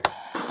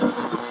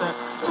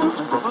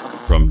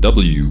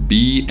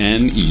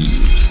WBNE.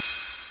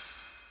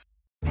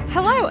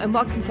 Hello and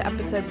welcome to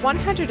episode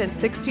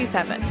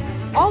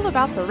 167, all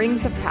about the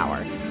Rings of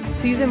Power,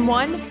 Season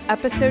 1,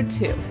 Episode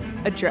 2,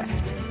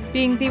 Adrift,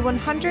 being the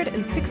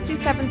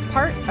 167th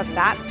part of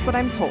That's What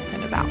I'm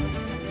Tolkien About.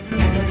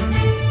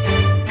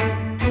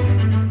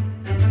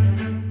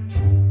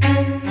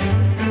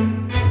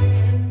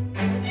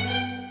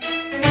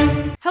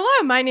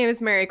 Hello, my name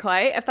is Mary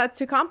Clay. If that's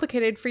too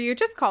complicated for you,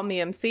 just call me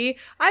MC.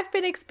 I've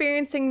been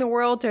experiencing the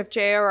world of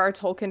J.R.R.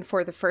 Tolkien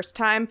for the first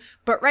time,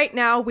 but right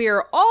now we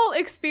are all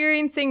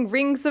experiencing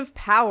Rings of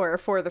Power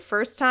for the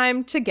first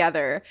time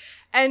together.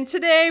 And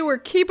today we're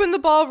keeping the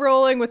ball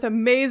rolling with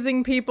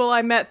amazing people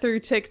I met through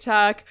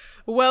TikTok.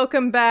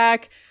 Welcome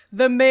back,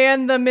 the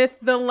man, the myth,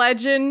 the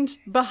legend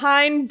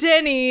behind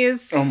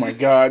Denny's. Oh my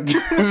God.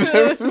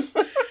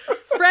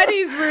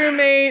 Freddie's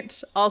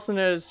roommate, also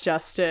known as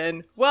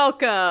Justin.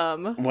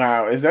 Welcome.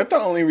 Wow, is that the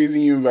only reason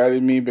you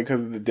invited me?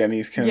 Because of the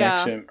Denny's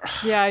connection?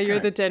 Yeah, you're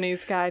the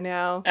Denny's guy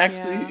now.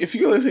 Actually, if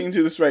you're listening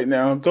to this right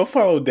now, go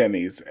follow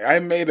Denny's. I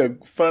made a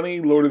funny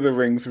Lord of the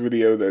Rings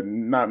video that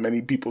not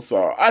many people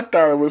saw. I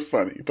thought it was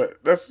funny, but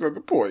that's not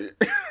the point.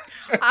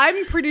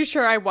 I'm pretty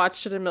sure I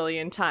watched it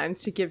 1,000,000 times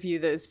to give you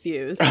those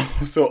views.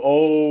 So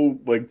all,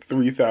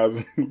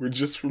 3,000 were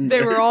just from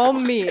They were all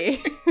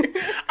me.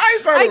 I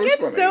thought it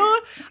was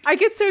funny. I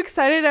get so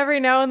excited every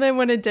now and then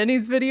when a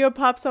Denny's video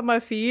pops on my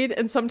feed,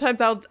 and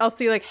sometimes I'll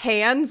see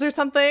hands or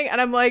something,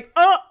 and I'm like,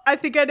 oh, I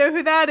think I know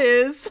who that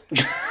is.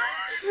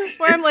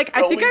 Where I'm like,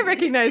 I think I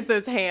recognize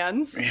those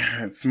hands.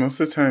 Yeah, it's most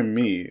of the time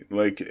me.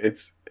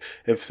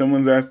 If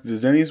someone's asked,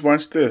 does Denny's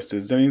watch this?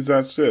 Does Denny's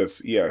watch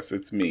this? Yes,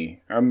 it's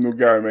me. I'm the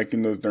guy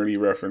making those nerdy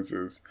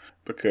references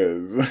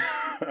because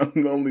I'm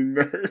the only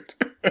nerd.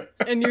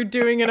 And you're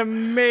doing an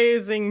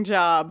amazing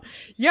job.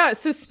 Yeah,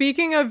 so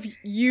speaking of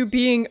you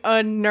being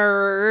a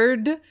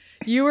nerd,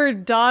 you were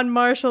Don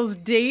Marshall's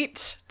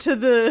date to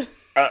the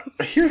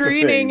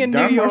screening in New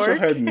York. Don Marshall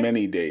had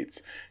many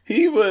dates.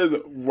 He was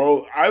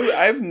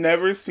I've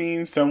never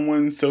seen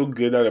someone so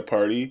good at a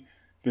party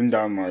than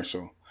Don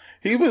Marshall.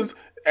 He was.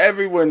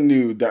 Everyone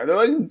knew that. They're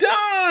like,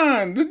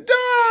 Don,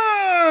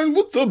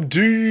 what's up,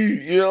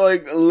 D?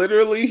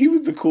 Literally, he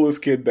was the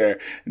coolest kid there.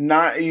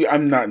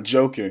 I'm not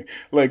joking.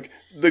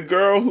 The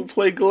girl who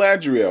played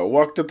Galadriel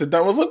walked up to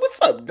Don, was like,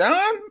 what's up,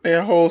 Don?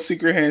 Their whole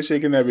secret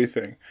handshake and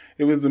everything.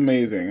 It was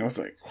amazing. I was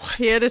like, what?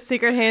 He had a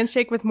secret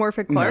handshake with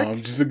Morphic Clark? No,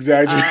 I'm just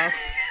exaggerating.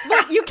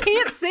 Look, you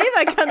can't say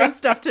that kind of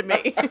stuff to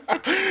me.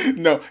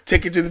 No,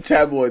 take it to the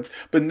tabloids.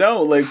 But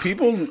no,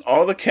 people,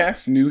 all the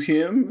cast knew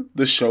him.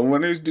 The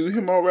showrunners knew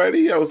him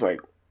already. I was like,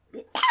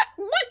 what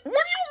do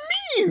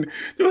you mean?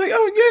 They were like,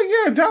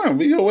 oh, yeah, Don,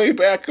 we go way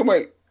back. I'm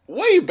like,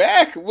 way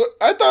back?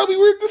 I thought we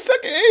were in the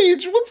second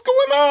age. What's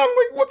going on?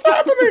 What's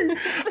happening?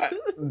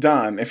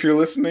 Don, if you're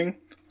listening,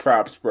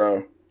 props,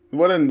 bro.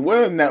 What a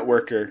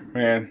networker,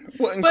 man.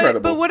 What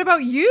incredible. But what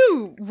about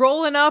you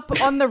rolling up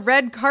on the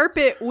red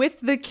carpet with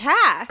the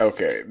cast?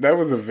 Okay, that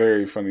was a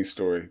very funny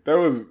story. That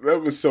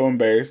was so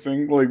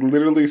embarrassing.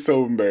 Literally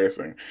so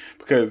embarrassing.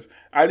 Because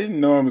I didn't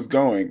know I was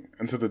going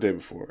until the day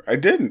before. I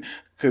didn't.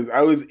 Because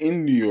I was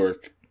in New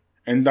York.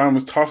 And Don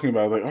was talking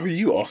about are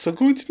you also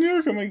going to New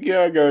York? I'm like,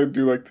 yeah, I gotta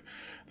do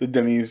the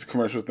Denny's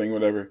commercial thing,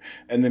 whatever.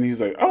 And then he's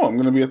like, oh, I'm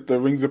gonna be at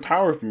the Rings of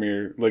Power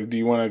premiere. Do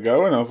you want to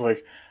go? And I was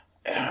like,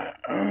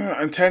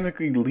 I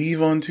technically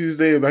leave on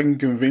Tuesday. If I can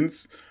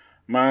convince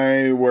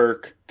my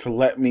work to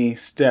let me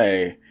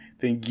stay,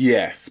 then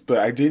yes. But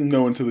I didn't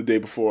know until the day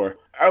before.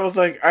 I was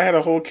like, I had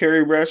a whole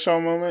Carrie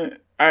Bradshaw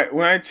moment.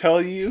 When I tell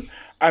you,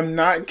 I'm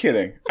not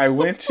kidding. I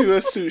went to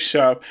a suit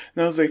shop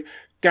and I was like,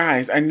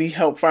 guys, I need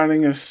help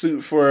finding a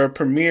suit for a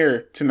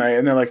premiere tonight.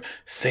 And they're like,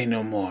 say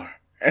no more.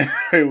 And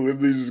I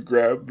literally just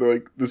grabbed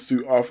the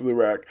suit off of the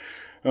rack.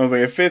 And I was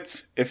like, it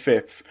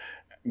fits.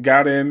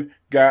 Got in,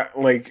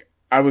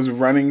 I was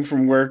running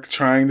from work,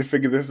 trying to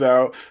figure this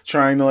out,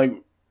 trying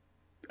to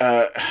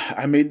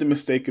I made the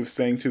mistake of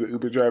saying to the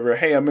Uber driver,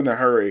 hey, I'm in a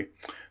hurry.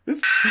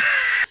 This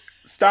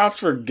stopped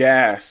for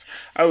gas.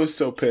 I was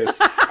so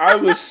pissed.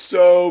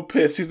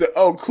 He's like,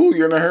 oh, cool,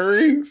 you're in a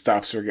hurry?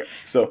 Stops for gas.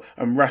 So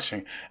I'm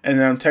rushing. And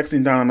then I'm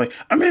texting Don. I'm like,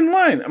 I'm in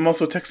line. I'm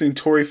also texting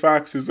Tori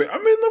Fox, who's like, I'm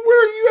in line.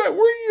 Where are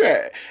you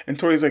at? And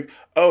Tori's like,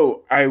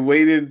 oh, I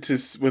waited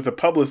with a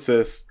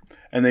publicist,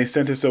 and they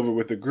sent us over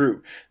with a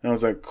group. And I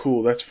was like,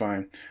 cool, that's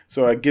fine.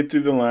 So I get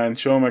through the line,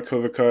 show her my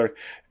COVID card,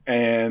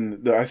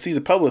 and I see the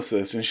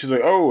publicist. And she's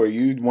like, oh, are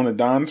you one of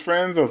Don's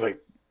friends? I was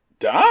like,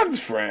 Don's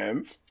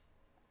friends?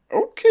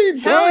 Okay,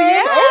 Don. Hell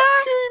yeah.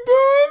 Okay,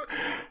 Don.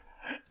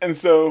 And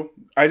so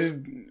I just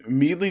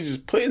immediately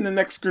put in the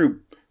next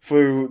group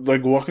for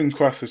walking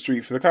across the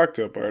street for the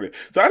cocktail party.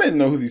 So I didn't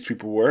know who these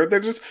people were. They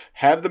just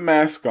have the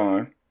mask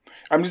on.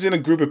 I'm just in a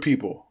group of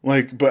people.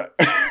 But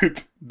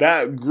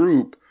that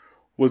group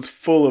was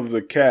full of the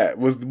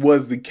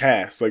the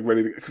cast,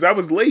 ready to, because I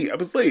was late.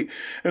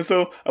 And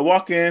so I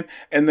walk in,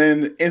 and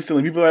then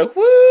instantly people are like,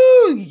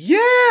 woo,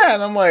 yeah.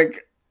 And I'm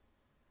like,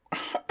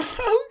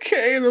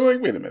 okay. And they're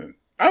like, wait a minute.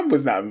 I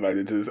was not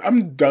invited to this.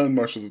 I'm done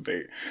Marshall's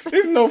date.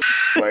 There's no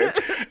way.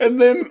 And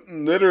then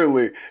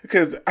literally,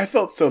 because I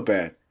felt so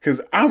bad. Because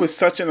I was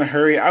such in a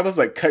hurry. I was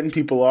like cutting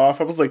people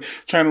off. I was like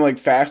trying to like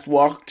fast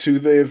walk to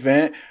the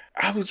event.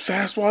 I was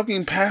fast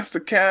walking past the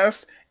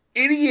cast.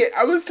 Idiot.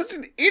 I was such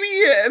an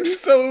idiot. And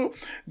so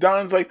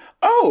Don's like,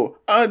 oh,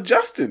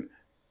 Justin,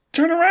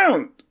 turn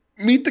around.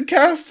 Meet the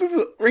cast of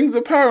the Rings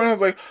of Power. And I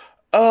was like,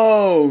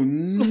 oh,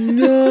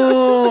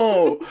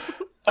 no.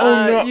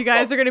 Oh, no. You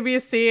guys are going to be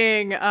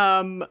seeing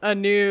a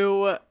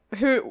new...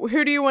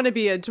 Who do you want to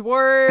be? A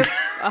dwarf?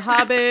 A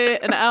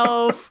hobbit? An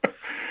elf?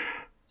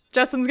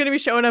 Justin's going to be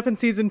showing up in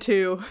season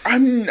 2.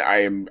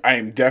 I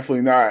am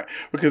definitely not,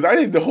 because I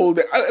need to hold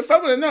it. If I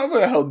would have known, I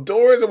would have held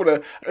doors. I would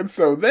have. And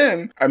so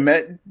then I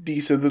met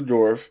Disa the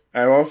dwarf.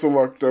 I also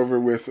walked over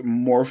with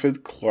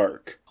Morfydd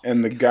Clark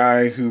and the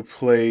guy who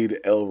played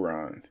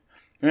Elrond.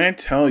 And I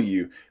tell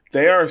you,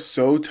 they are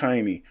so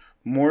tiny.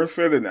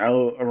 Morfydd and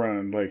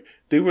Elrond, like,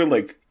 they were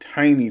like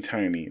tiny.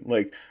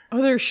 Like,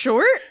 oh, they're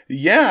short?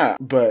 Yeah,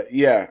 but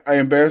yeah, I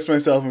embarrassed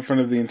myself in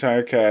front of the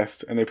entire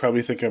cast, and they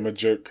probably think I'm a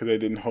jerk because I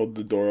didn't hold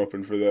the door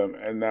open for them,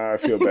 and now I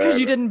feel bad. Because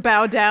you didn't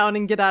bow down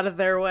and get out of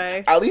their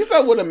way. At least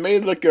I would have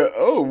made like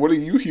oh, what are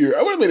you here?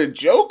 I would have made a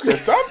joke or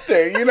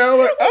something, you know?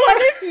 Like,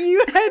 What if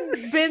you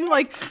had been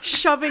like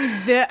shoving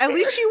them, at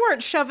least you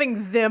weren't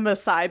shoving them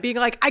aside, being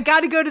like, I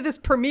gotta go to this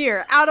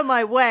premiere, out of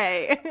my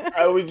way.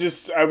 I was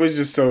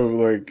just so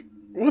like,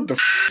 what the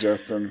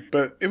Justin?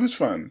 But it was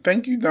fun.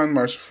 Thank you, Don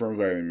Marshall, for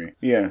inviting me.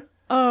 Yeah.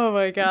 Oh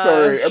my god.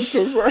 Sorry, I'm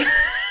so sorry.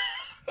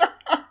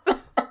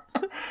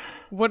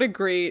 What a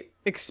great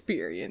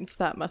experience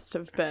that must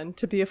have been,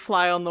 to be a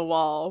fly on the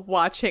wall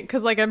watching,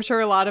 because like I'm sure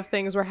a lot of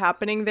things were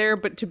happening there,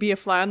 but to be a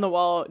fly on the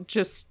wall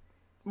just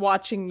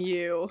watching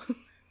you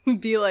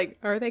be like,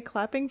 are they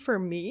clapping for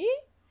me?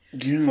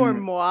 For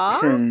moi?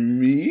 For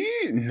me?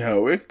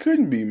 No, it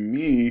couldn't be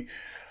me.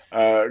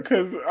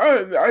 Because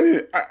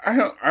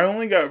I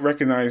only got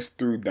recognized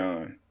through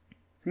Don.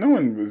 No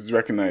one was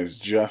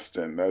recognized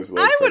Justin. That's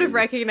like I would have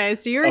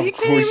recognized you. Are you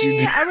kidding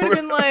me? I would have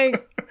been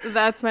like,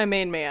 that's my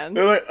main man.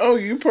 They're like, oh,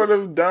 you part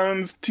of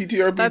Don's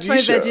TTRPG That's my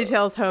show.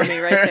 VeggieTales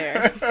homie right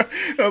there.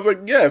 I was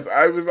like, yes,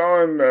 I was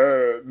on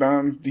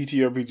Don's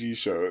DTRPG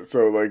show.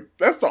 So like,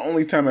 that's the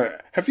only time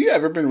have you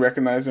ever been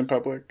recognized in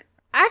public?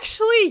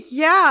 Actually,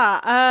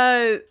 yeah.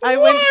 I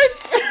went.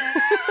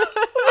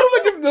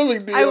 Like it's no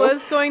big deal. I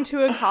was going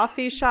to a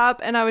coffee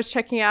shop and I was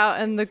checking out,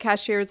 and the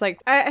cashier was like,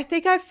 I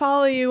think I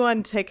follow you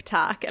on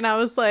TikTok. And I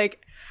was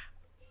like,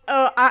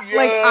 oh,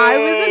 I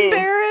was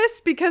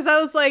embarrassed because I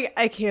was like,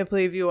 I can't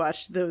believe you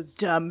watched those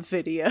dumb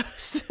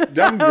videos.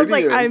 I was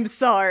like, I'm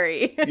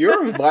sorry.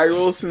 You're a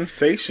viral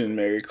sensation,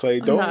 Mary Clay.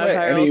 Don't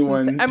let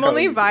anyone I'm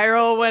only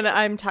viral when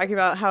I'm talking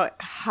about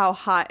how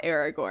hot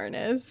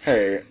Aragorn is.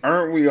 Hey,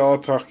 aren't we all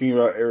talking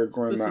about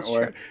Aragorn that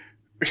way?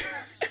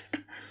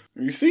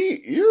 You see,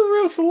 you're a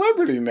real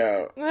celebrity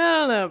now. I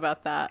don't know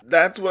about that.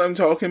 That's what I'm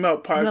talking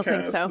about, podcast. I don't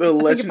think so. The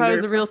I think if I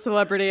was a real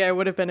celebrity, I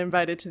would have been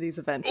invited to these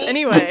events.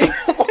 Anyway.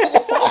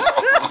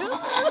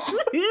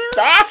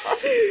 Stop!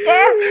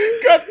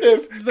 Cut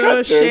this!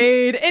 The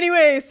shade.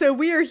 Anyway, so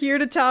we are here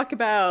to talk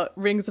about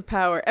Rings of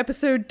Power,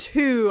 episode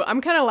 2.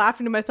 I'm kind of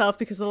laughing to myself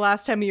because the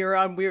last time you were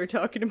on, we were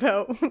talking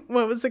about,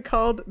 what was it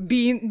called?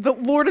 The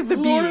Lord of the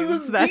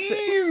Beans. That's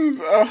it.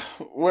 Oh,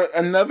 what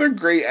another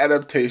great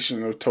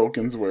adaptation of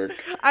Tolkien's work.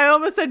 I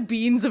almost said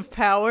Beans of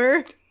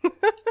Power.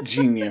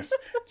 Genius.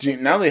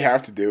 Now they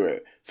have to do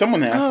it.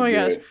 Someone has to do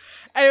it.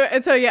 Anyway,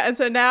 and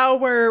so now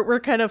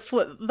we're kind of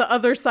the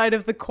other side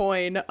of the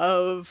coin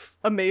of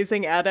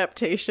amazing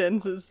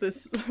adaptations is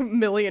this $1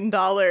 million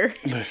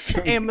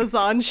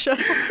Amazon show.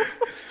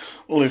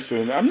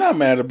 Listen, I'm not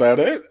mad about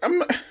it.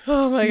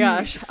 Oh my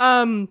gosh.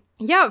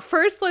 Yeah,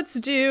 first let's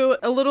do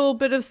a little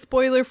bit of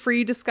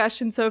spoiler-free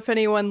discussion. So if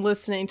anyone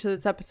listening to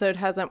this episode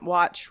hasn't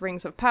watched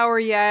Rings of Power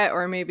yet,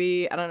 or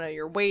maybe, I don't know,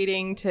 you're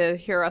waiting to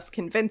hear us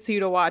convince you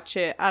to watch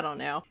it, I don't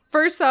know.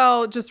 First,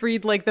 I'll just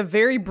read like the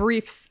very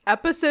brief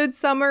episode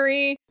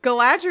summary.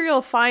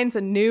 Galadriel finds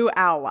a new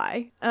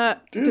ally.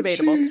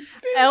 Debatable.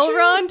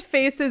 Elrond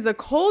faces a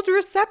cold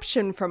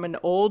reception from an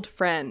old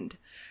friend.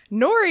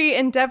 Nori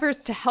endeavors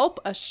to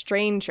help a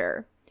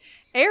stranger.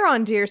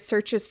 Arondir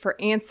searches for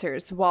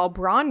answers while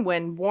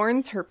Bronwyn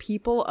warns her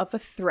people of a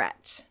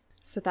threat.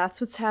 So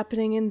that's what's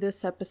happening in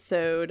this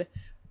episode.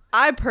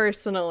 I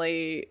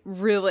personally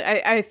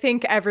I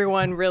think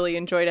everyone really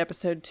enjoyed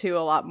episode 2 a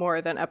lot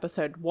more than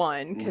episode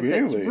 1 because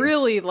it's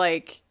really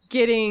like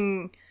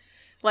getting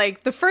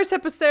like the first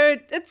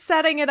episode, it's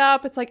setting it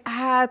up. It's like,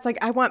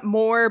 I want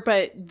more,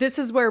 but this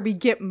is where we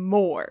get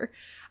more.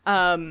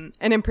 And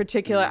in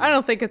particular, I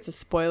don't think it's a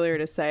spoiler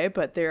to say,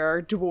 but there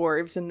are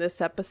dwarves in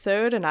this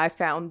episode, and I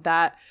found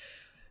that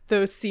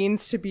those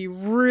scenes to be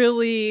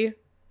really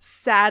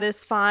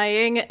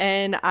satisfying,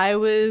 and I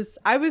was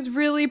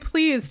really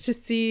pleased to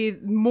see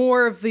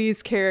more of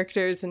these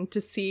characters and to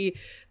see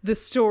the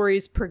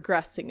stories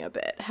progressing a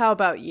bit. How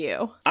about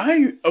you?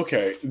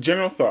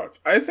 General thoughts.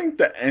 I think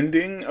the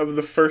ending of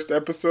the first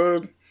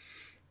episode,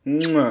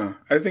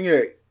 I think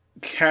it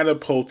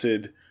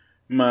catapulted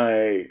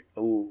my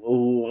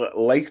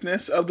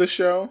likeness of the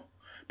show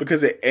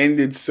because it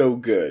ended so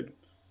good.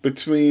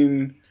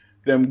 Between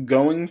them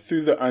going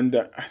through the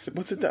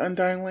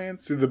Undying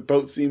Lands? Through the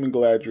boat scene in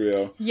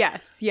Galadriel.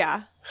 Yes,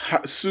 yeah.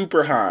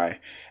 Super high.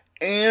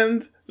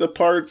 And the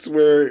parts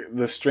where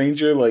the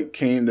stranger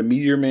the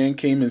meteor man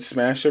came and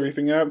smashed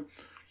everything up.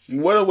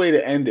 What a way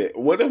to end it.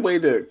 What a way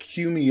to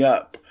cue me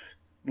up.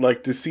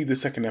 To see the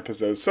second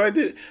episode. So I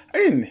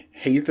didn't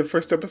hate the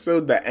first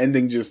episode. That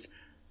ending just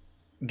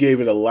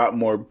gave it a lot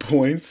more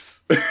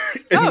points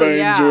in my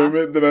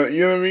enjoyment than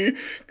you know what I mean?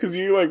 Because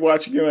you're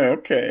watching, you're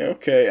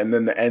okay. And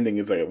then the ending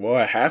is well,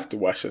 I have to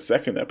watch the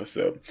second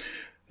episode.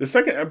 The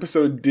second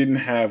episode didn't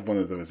have one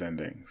of those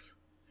endings.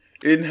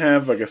 It didn't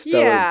have a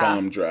stellar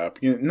bomb drop.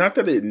 Not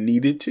that it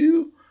needed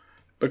to,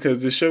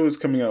 because the show is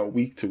coming out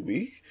week to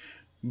week.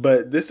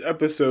 But this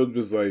episode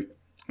was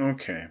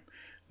okay.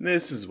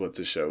 This is what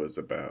the show is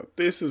about.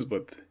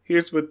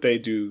 Here's what they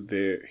do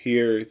there.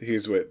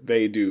 Here's what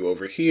they do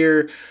over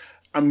here.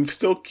 I'm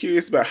still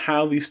curious about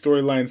how these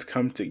storylines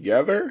come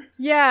together.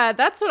 Yeah,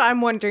 that's what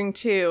I'm wondering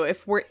too.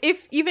 If we're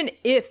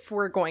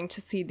going to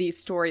see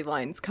these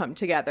storylines come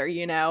together,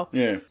 Yeah.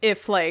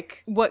 If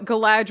what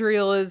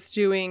Galadriel is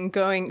doing,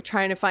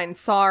 trying to find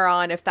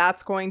Sauron, if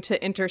that's going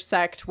to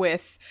intersect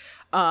with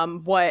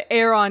what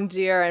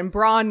Arondir and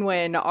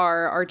Bronwyn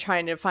are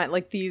trying to find,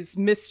 these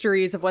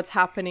mysteries of what's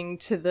happening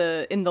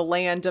in the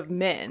land of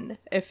men.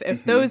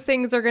 If those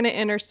things are going to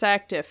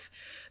intersect, if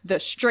the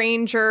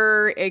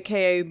stranger,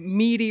 aka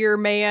Meteor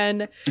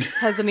Man,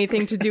 has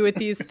anything to do with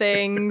these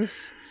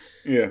things.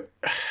 Yeah.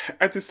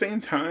 At the same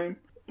time,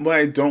 what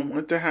I don't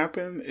want to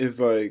happen is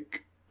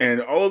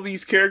and all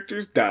these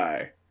characters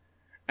die.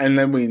 And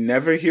then we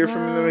never hear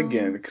from them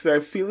again. Because I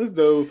feel as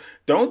though,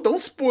 don't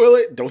spoil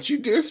it. Don't you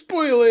dare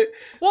spoil it.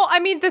 Well, I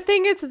mean, the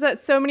thing is that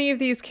so many of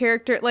these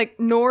characters,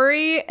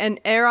 Nori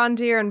and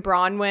Arondir and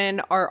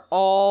Bronwyn are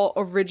all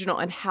original.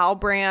 And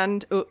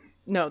Halbrand,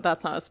 no,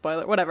 that's not a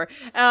spoiler, whatever.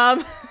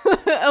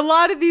 A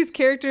lot of these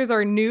characters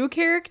are new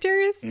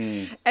characters.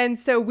 And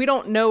so we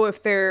don't know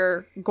if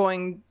they're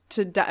going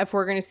to die, if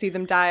we're going to see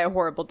them die a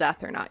horrible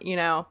death or not,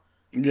 Yeah,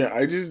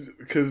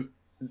 because...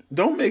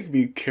 Don't make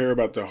me care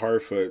about the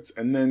Harfoots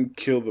and then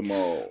kill them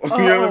all. You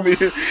know what I mean?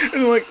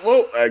 And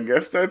well, I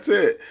guess that's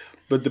it.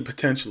 But the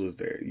potential is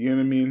there. You know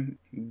what I mean?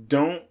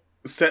 Don't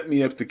set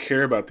me up to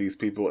care about these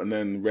people and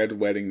then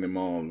red wedding them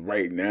all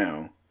right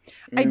now.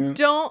 I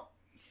don't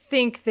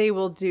think they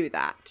will do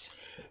that.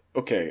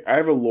 Okay, I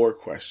have a lore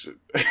question.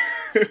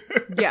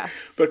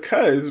 Yes.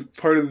 Because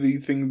part of the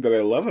thing that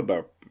I love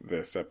about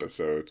this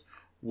episode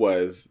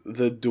was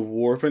the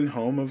dwarven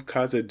home of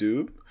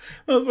Khazad-dûm.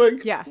 I was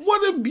yes.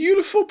 What a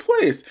beautiful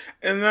place.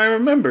 And I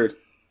remembered,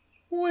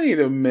 wait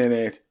a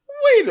minute.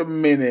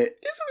 Isn't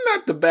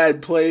that the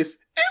bad place?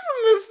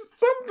 Isn't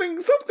this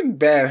something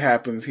bad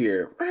happens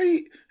here,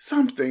 right?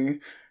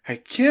 Something. I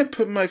can't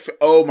put my...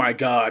 Oh my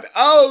God.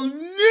 Oh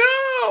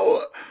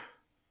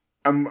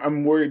no!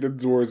 I'm worried the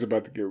dwarves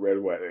about to get red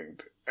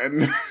weddinged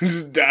and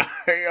just die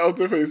off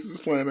the face of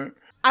this planet.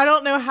 I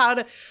don't know how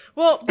to...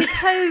 Well,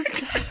 because...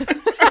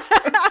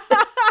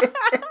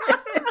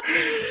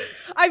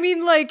 I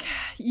mean,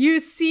 you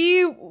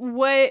see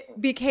what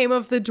became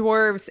of the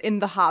dwarves in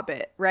The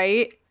Hobbit,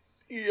 right?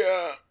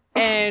 Yeah.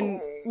 And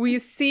we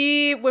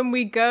see when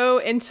we go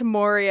into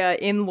Moria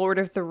in Lord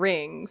of the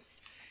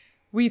Rings,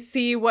 we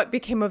see what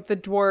became of the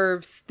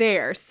dwarves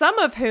there, some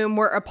of whom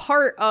were a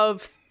part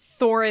of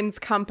Thorin's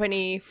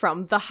company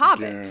from The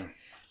Hobbit. Yeah.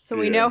 So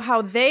we know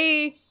how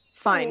they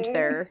find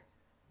their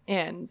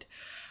end.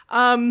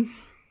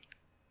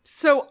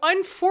 So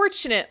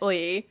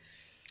unfortunately...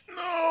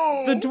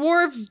 No. The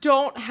dwarves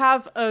don't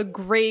have a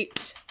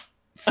great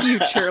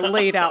future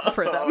laid out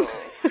for them.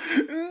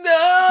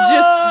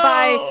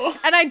 No!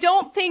 And I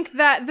don't think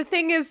that, the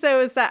thing is though,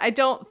 is that I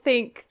don't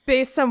think,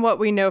 based on what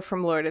we know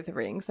from Lord of the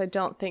Rings, I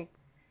don't think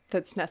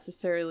that's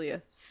necessarily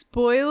a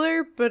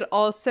spoiler, but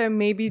also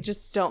maybe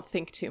just don't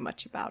think too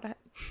much about it.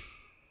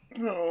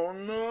 Oh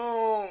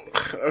no.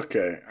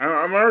 Okay,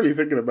 I'm already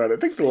thinking about it.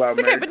 Thanks a lot,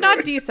 It's okay, but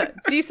not Disa.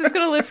 Disa's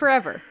gonna live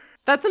forever.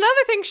 That's another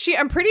thing.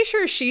 I'm pretty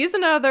sure she's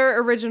another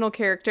original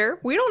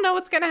character. We don't know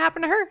what's going to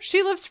happen to her.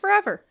 She lives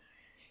forever.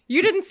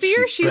 You didn't see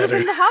her? She was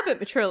in the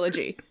Hobbit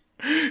trilogy.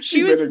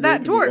 She was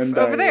that dwarf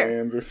over there.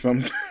 Lands or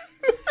something.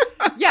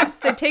 Yes,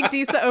 they take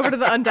Disa over to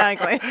the Undying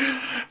Lands.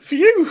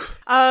 Phew.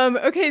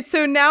 Okay,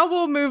 so now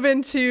we'll move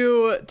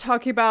into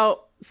talking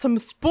about some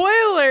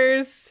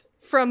spoilers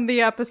from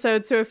the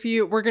episode. So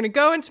we're going to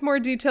go into more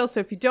detail. So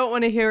if you don't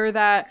want to hear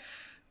that,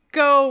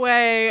 go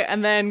away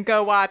and then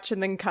go watch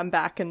and then come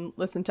back and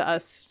listen to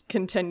us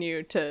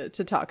continue to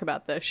talk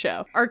about this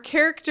show. Our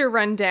character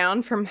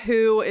rundown from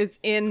who is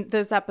in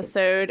this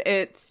episode,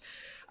 it's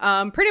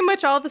pretty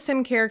much all the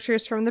same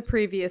characters from the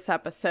previous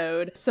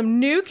episode. Some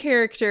new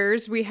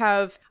characters. We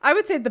have, I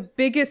would say the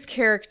biggest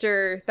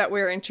character that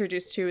we're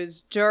introduced to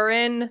is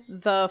Durin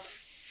the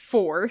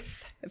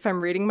Fourth, if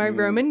I'm reading my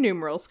Roman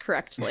numerals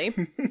correctly.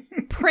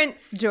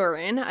 Prince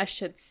Durin, I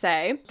should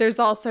say. There's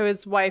also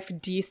his wife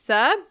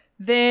Disa.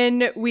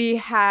 Then we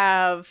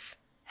have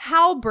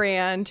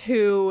Halbrand,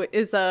 who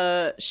is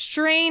a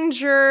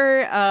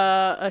stranger,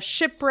 a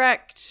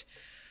shipwrecked,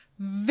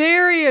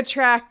 very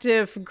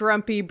attractive,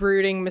 grumpy,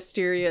 brooding,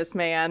 mysterious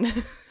man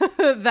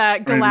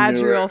that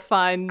Galadriel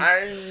finds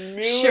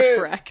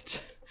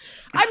shipwrecked.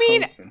 I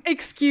mean,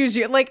 excuse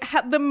you. Like,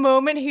 the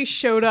moment he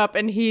showed up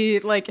and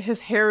his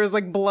hair was,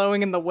 like,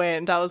 blowing in the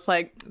wind, I was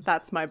like,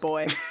 that's my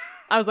boy.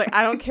 I was like,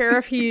 I don't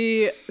care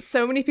if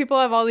so many people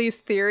have all these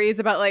theories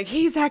about, like,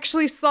 he's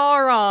actually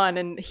Sauron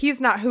and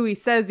he's not who he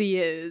says he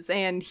is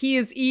and he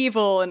is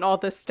evil and all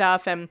this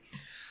stuff. And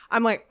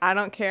I'm like, I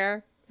don't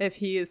care if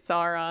he is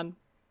Sauron.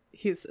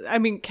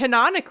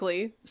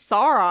 Canonically,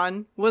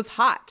 Sauron was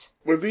hot.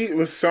 Was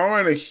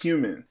Sauron a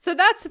human? So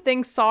that's the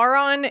thing.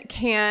 Sauron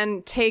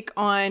can take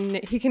on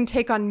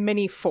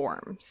many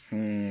forms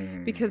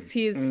because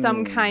he's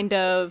some kind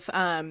of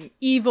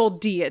evil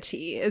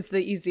deity is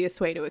the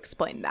easiest way to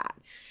explain that.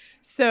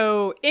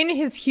 So in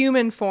his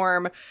human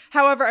form,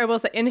 however, I will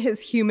say in his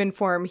human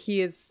form,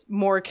 he is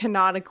more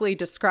canonically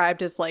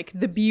described as like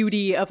the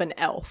beauty of an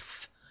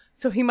elf.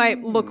 So he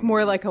might look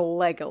more like a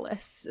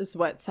Legolas is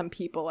what some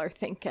people are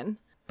thinking.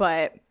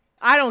 But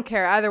I don't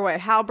care either way.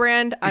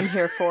 Halbrand, I'm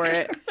here for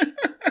it.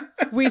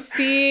 We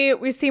see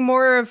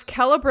more of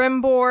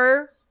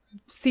Celebrimbor,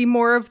 see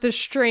more of the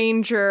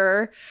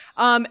stranger.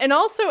 And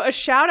also a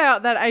shout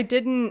out that I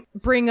didn't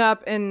bring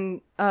up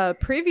in a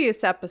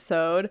previous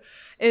episode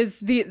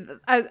is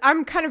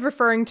I'm kind of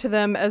referring to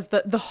them as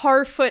the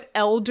Harfoot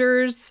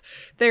elders.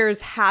 There's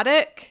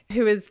Haddock,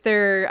 who is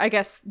their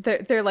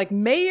like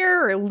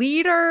mayor or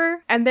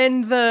leader. And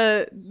then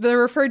they're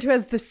referred to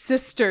as the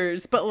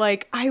sisters. But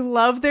like, I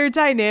love their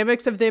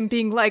dynamics of them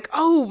being like,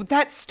 oh,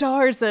 that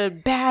star's a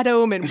bad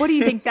omen. What do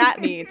you think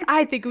that means?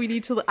 I think we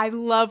need to, I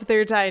love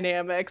their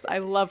dynamics. I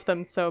love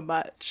them so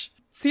much.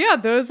 So yeah,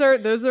 those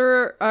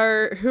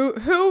are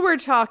who we're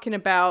talking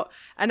about.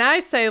 And I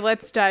say,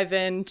 let's dive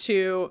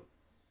into,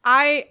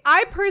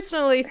 I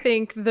personally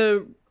think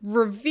the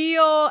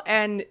reveal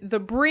and the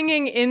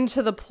bringing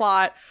into the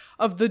plot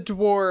of the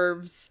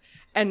dwarves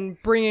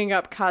and bringing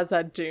up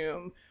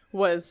Khazad-dûm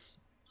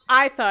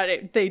I thought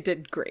they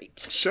did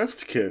great.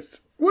 Chef's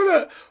kiss.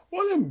 What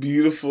a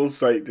beautiful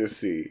sight to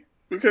see.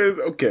 Because,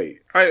 okay,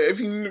 if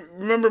you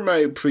remember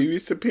my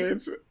previous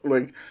appearance,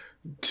 like,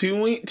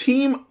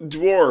 Team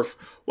Dwarf,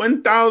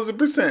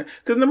 1000%.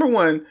 Because number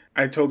one,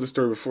 I told the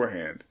story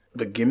beforehand,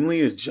 but Gimli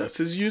is just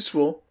as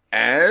useful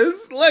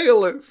as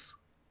Legolas.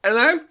 And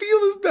I feel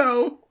as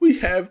though we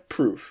have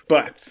proof.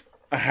 But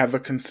I have a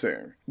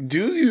concern.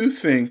 Do you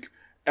think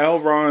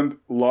Elrond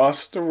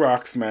lost the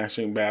rock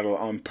smashing battle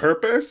on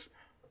purpose?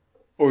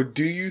 Or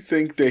do you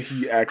think that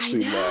he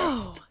actually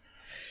lost?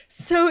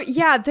 So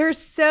yeah, they're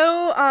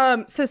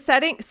so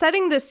setting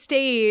the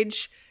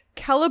stage.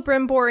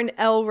 Celebrimbor and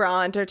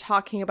Elrond are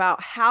talking about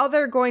how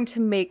they're going to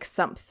make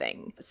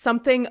something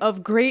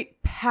of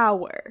great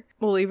power.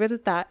 We'll leave it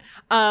at that.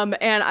 And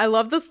I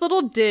love this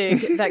little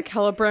dig that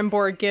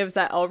Celebrimbor gives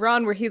at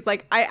Elrond where he's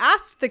like, I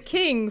asked the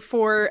king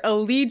for a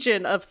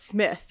legion of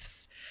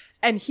smiths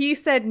and he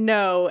said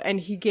no and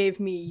he gave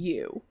me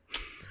you.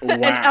 Wow.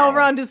 And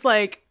Elrond is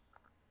like,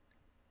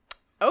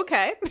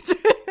 okay.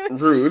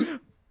 Rude.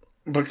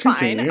 But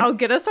continue. Fine, I'll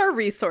get us our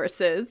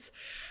resources.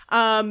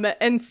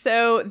 And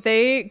so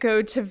they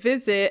go to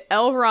visit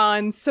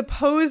Elrond's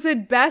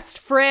supposed best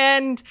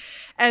friend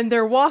and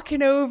they're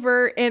walking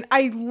over and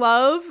I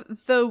love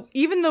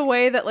even the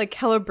way that like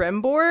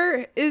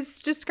Celebrimbor is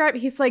described.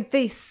 He's like,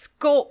 they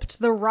sculpt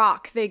the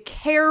rock. They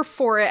care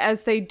for it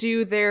as they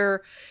do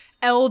their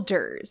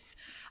elders.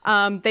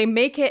 They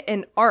make it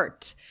an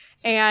art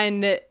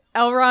and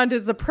Elrond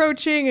is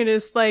approaching and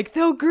is like,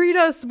 they'll greet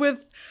us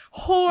with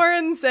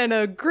horns and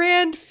a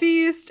grand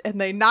feast and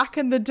they knock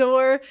on the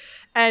door.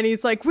 And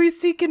he's like, we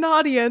seek an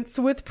audience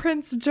with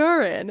Prince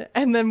Durin.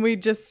 And then we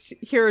just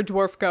hear a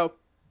dwarf go,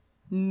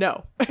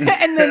 no.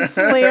 And then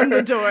slam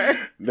the door.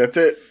 That's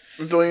it.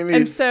 That's all you need.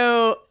 And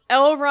so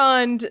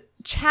Elrond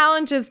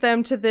challenges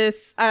them to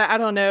this, I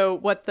don't know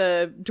what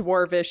the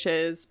dwarvish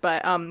is,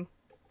 but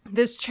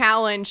this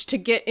challenge to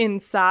get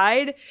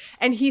inside.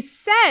 And he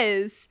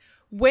says,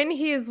 when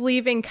he is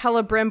leaving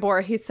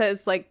Celebrimbor, he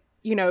says, like,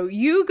 you know,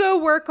 you go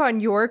work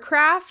on your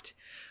craft.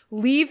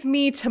 Leave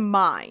me to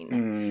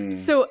mine.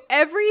 So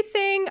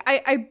everything,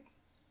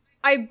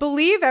 I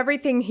believe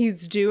everything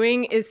he's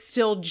doing is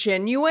still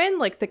genuine,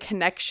 like the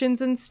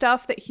connections and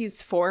stuff that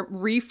he's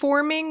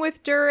reforming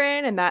with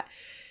Durin and that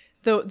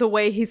the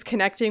way he's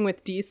connecting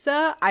with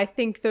Disa, I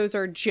think those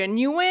are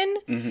genuine.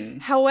 Mm-hmm.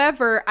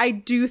 However, I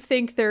do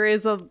think there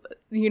is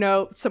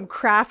some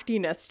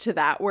craftiness to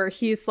that where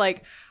he's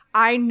like,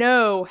 I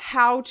know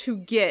how to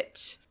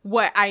get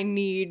what I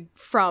need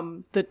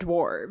from the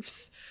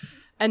dwarves.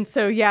 And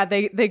so, yeah,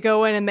 they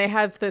go in and they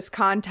have this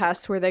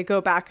contest where they go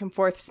back and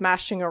forth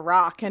smashing a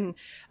rock. And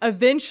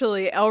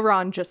eventually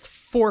Elrond just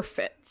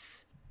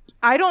forfeits.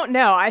 I don't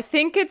know. I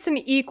think it's an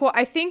equal.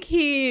 I think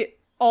he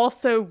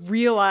also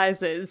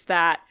realizes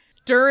that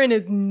Durin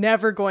is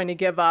never going to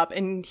give up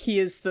and he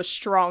is the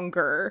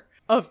stronger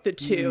of the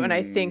two. And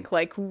I think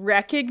like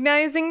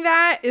recognizing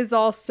that is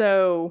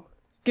also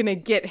gonna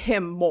get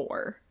him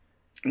more.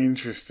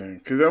 Interesting.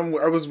 Because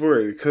I was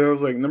worried. Because I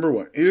was like, number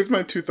one, here's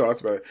my two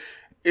thoughts about it.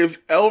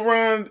 If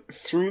Elrond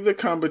threw the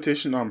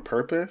competition on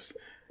purpose,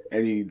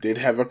 and he did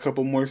have a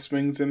couple more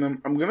swings in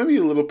him, I'm going to be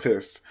a little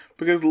pissed.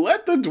 Because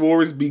let the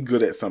dwarves be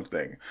good at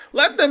something.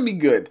 Let them be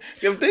good.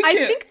 If they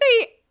can't...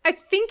 I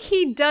think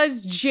he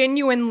does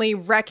genuinely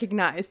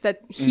recognize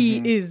that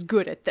he is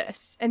good at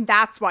this. And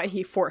that's why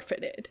he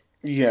forfeited.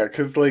 Yeah,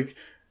 because, like,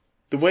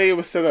 the way it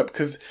was set up,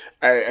 because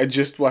I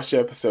just watched the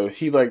episode,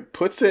 he, like,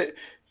 puts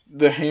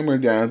the hammer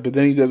down, but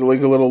then he does,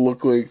 like, a little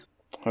look like,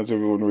 how's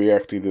everyone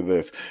reacting to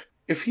this?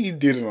 If he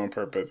did it on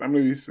purpose, I'm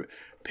going to be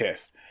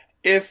pissed.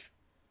 If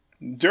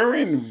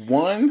Durin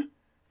won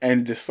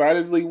and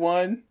decidedly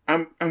won,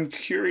 I'm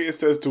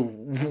curious as to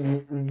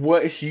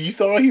what he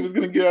thought he was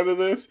going to get out of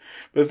this,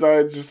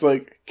 besides just,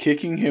 like,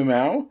 kicking him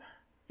out.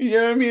 You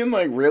know what I mean?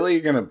 Like, really?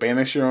 You're going to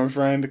banish your own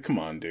friend? Come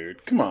on,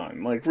 dude. Come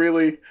on. Like,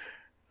 really?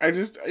 I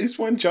just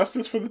want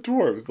justice for the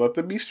dwarves. Let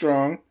them be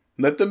strong.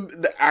 Let them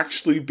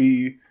actually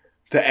be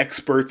the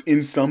experts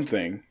in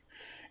something.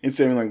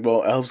 Instead of like,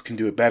 well, elves can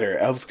do it better.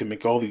 Elves can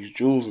make all these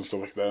jewels and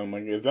stuff like that. I'm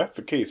like, if that's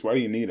the case, why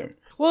do you need them?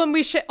 Well, and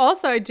we should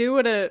also, I do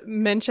want to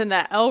mention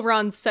that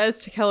Elrond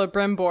says to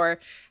Celebrimbor,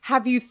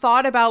 have you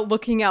thought about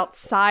looking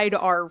outside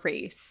our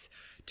race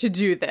to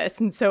do this?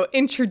 And so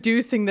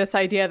introducing this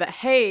idea that,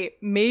 hey,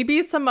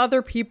 maybe some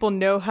other people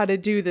know how to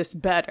do this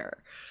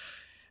better.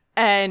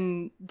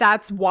 And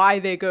that's why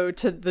they go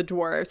to the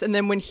dwarves. And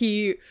then when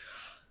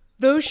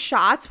those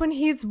shots when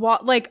he's,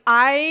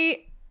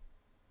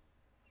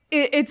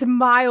 it's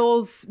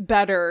miles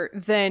better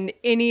than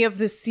any of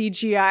the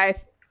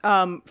CGI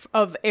of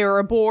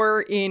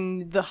Erebor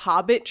in the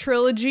Hobbit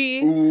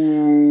trilogy.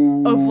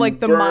 Ooh, of like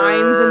the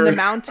mines and the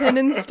mountain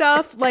and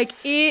stuff. Like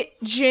it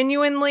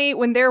genuinely,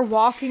 when they're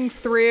walking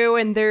through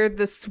and they're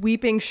the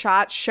sweeping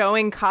shots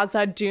showing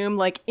Khazad-dûm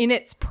like in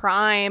its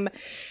prime,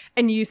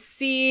 and you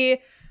see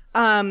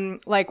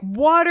like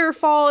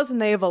waterfalls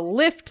and they have a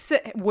lift.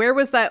 Where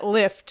was that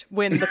lift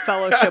when the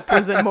Fellowship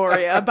was in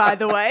Moria, by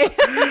the way?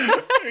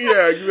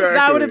 Yeah, exactly.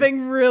 That would have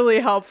been really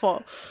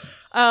helpful.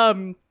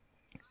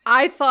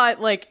 I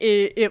thought like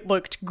it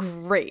looked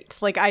great.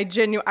 Like I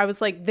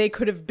was like, they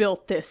could have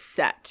built this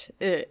set.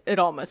 It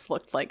almost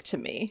looked like to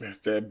me. That's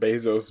that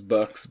Bezos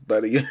bucks,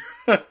 buddy.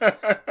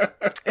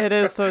 It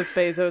is those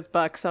Bezos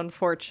bucks,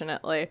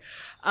 unfortunately.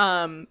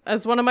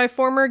 As one of my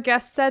former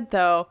guests said,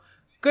 though,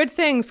 good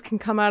things can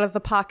come out of the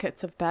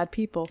pockets of bad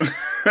people.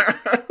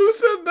 Who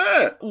said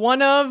that?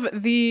 One of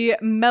the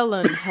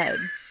melon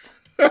heads.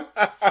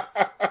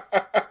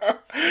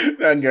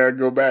 I gotta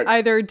go back.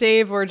 Either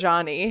Dave or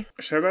Johnny.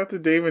 Shout out to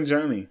Dave and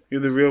Johnny.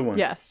 You're the real ones.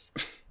 Yes.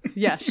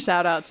 Yes,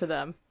 shout out to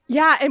them.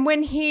 Yeah, and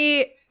when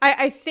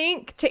I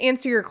think, to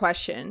answer your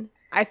question,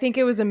 I think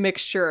it was a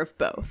mixture of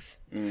both.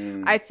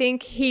 I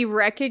think he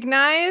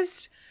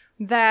recognized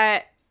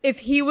that if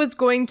he was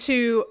going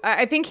to,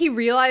 I think he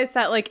realized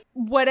that, like,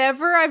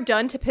 whatever I've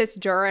done to piss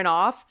Durin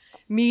off,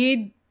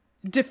 me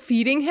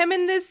defeating him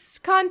in this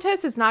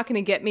contest is not going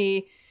to get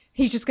me.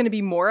 He's just going to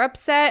be more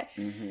upset.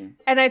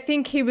 And I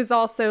think he was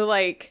also,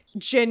 like,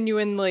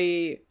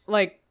 genuinely,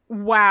 like,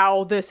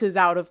 wow, this is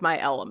out of my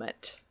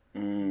element.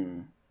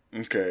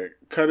 Okay.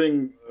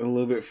 Cutting a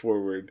little bit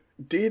forward.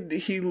 Did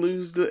he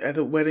lose at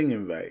the wedding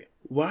invite?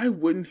 Why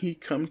wouldn't he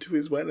come to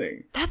his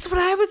wedding? That's what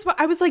I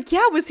was like,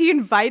 yeah, was he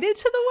invited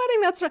to the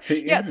wedding? That's what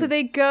yeah, so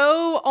they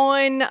go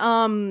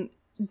on,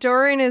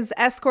 Durin is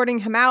escorting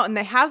him out, and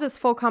they have this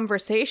full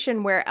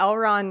conversation where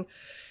Elrond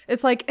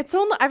is like,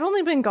 I've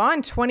only been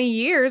gone 20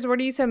 years. What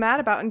are you so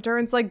mad about? And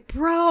Durin's like,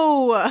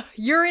 bro,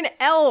 you're an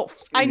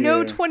elf. I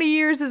know 20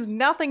 years is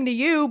nothing to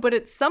you, but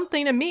it's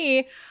something to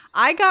me.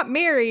 I got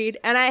married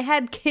and I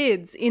had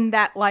kids in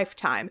that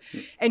lifetime,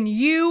 and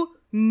you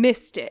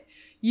missed it.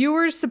 You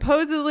were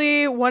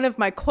supposedly one of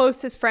my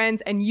closest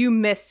friends, and you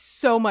missed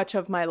so much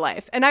of my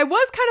life. And I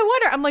was kind of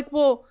wondering, I'm like,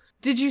 well,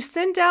 did you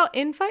send out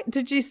invite?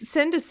 Did you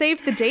send to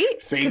save the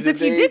date? Because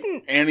if you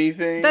didn't,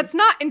 anything, that's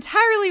not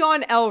entirely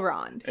on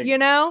Elrond, you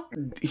know?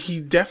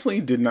 He definitely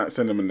did not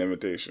send him an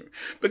invitation.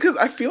 Because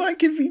I feel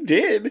like if he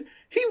did,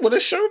 he would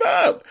have showed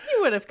up.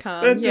 He would have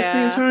come, But at the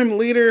same time,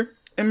 later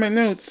in my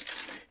notes,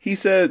 he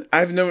said,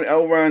 I've known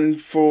Elrond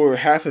for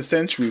half a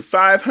century.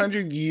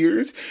 500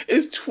 years?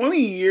 Is 20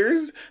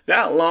 years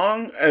that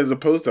long as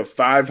opposed to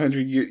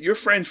 500 years? You're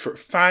friends for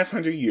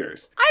 500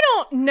 years. I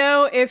don't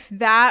know if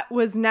that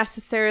was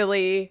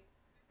necessarily...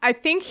 I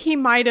think he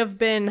might have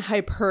been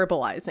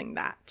hyperbolizing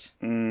that.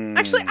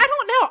 Actually, I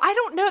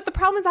don't know. The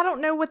problem is I don't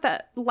know what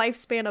the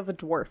lifespan of a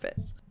dwarf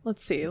is.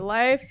 Let's see.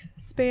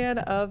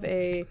 Lifespan of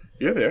a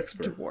You're the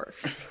expert.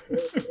 Dwarf.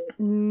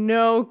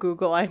 No,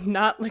 Google. I'm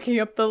not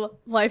looking up the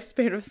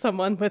lifespan of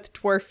someone with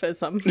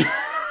dwarfism.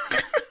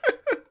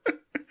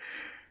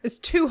 It's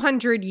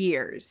 200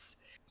 years.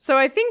 So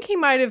I think he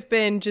might have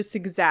been just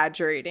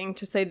exaggerating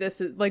to say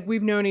this is like,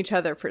 we've known each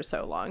other for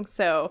so long.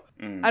 So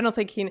I don't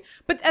think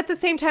but at the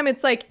same time,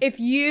 it's like, if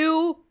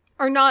you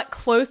are not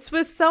close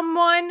with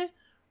someone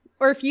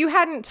Or if you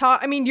hadn't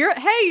talked, I mean, you're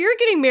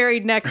getting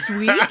married next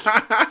week.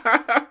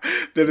 That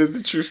is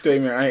a true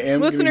statement. I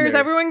am. Listeners,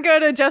 everyone go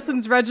to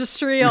Justin's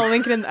registry. I'll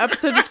link it in the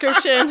episode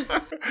description.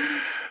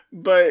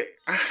 But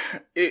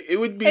it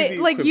would be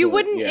like you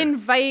wouldn't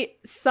invite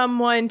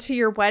someone to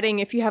your wedding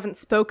if you haven't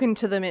spoken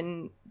to them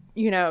in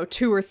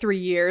 2 or 3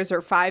 years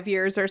or 5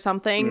 years or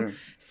something.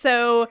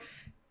 So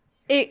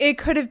it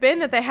could have been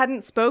that they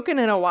hadn't spoken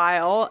in a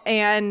while,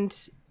 and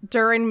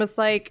Duran was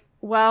like,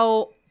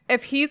 well,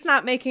 if he's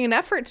not making an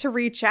effort to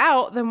reach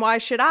out, then why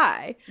should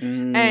I?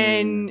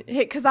 And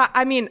because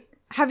I mean,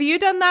 have you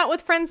done that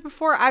with friends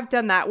before? I've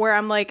done that where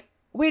I'm like,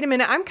 wait a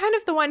minute, I'm kind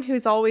of the one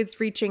who's always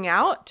reaching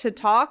out to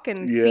talk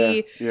and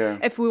see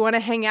if we want to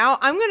hang out.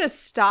 I'm going to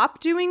stop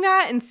doing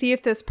that and see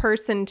if this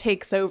person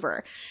takes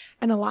over.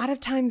 And a lot of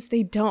times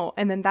they don't.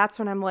 And then that's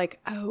when I'm like,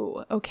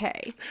 oh,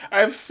 okay. I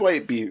have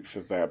slight beef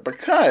with that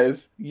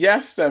because,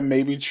 yes, that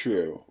may be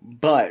true.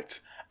 But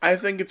I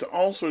think it's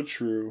also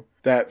true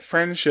that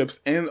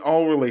friendships and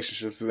all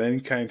relationships of any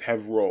kind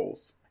have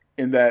roles.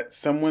 In that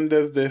someone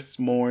does this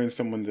more and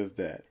someone does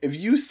that. If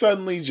you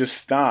suddenly just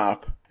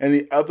stop and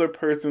the other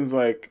person's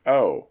like,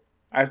 oh,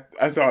 I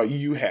thought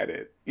you had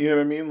it. You know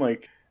what I mean?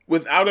 Like,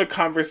 without a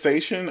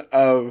conversation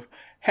of,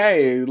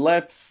 hey,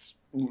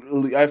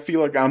 I feel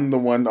like I'm the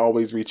one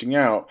always reaching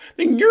out,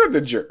 then you're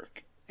the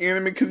jerk. You know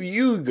what I mean? Because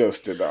you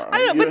ghosted on. I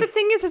don't know, but the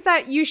thing is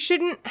that I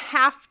shouldn't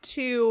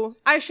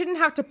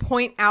have to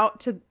point out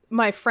to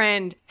my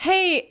friend,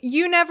 hey,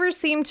 you never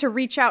seem to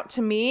reach out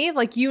to me.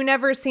 Like, you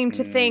never seem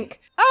to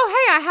think,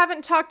 oh, hey, I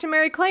haven't talked to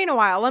Mary Clay in a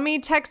while. Let me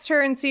text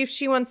her and see if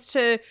she wants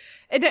to.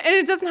 And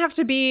it doesn't have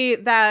to be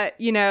that,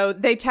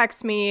 they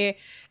text me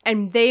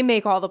and they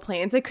make all the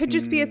plans. It could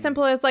just be as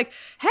simple as like,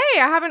 hey,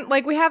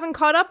 we haven't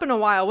caught up in a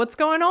while. What's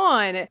going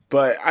on?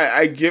 But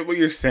I get what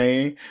you're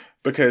saying.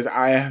 Because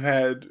I have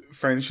had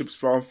friendships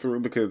fall through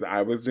because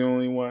I was the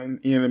only one,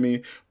 you know what I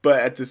mean? But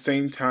at the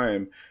same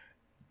time,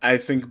 I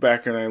think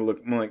back and I'm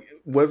like,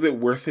 was it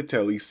worth it to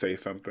at least say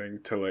something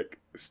to like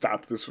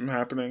stop this from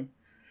happening?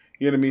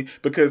 You know what I mean?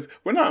 Because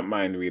we're not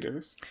mind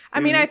readers.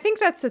 I mean, I think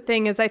that's the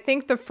thing is I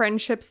think the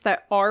friendships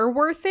that are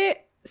worth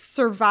it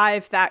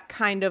survive that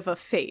kind of a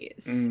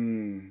phase.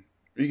 You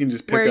can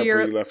just pick up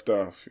where you left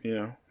off,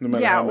 no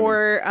matter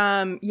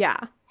how many.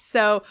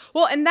 So,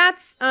 well, and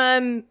that's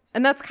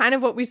kind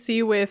of what we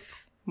see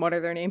with, what are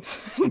their names?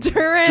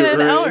 Duran and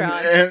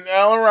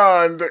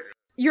Elrond.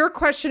 Your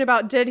question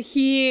about did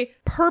he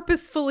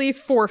purposefully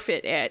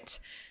forfeit it?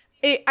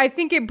 I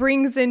think it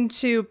brings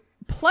into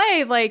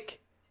play, like,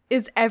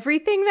 is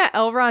everything that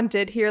Elrond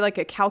did here like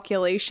a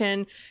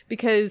calculation?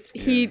 Because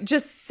he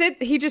just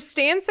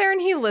stands there and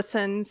he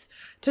listens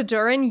to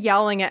Duran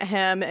yelling at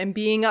him and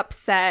being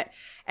upset.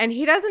 And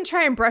he doesn't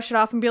try and brush it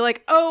off and be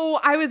like, oh,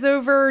 I was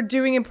over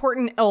doing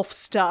important elf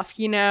stuff,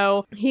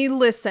 He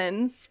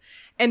listens.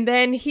 And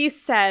then he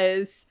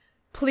says,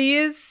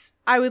 please,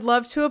 I would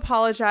love to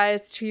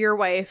apologize to your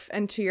wife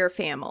and to your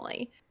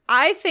family.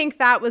 I think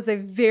that was a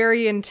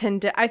very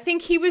intended. I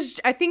think he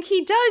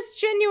does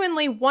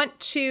genuinely want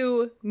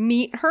to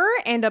meet her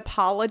and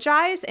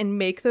apologize and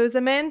make those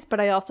amends.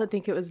 But I also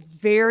think it was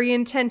very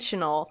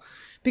intentional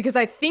because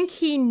I think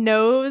he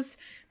knows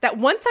that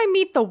once I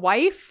meet the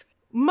wife,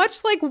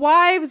 much like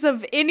wives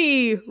of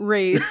any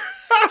race,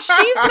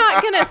 she's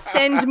not gonna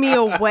send me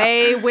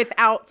away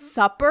without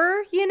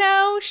supper,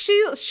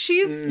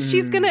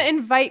 She's gonna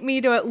invite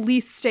me to at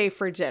least stay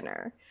for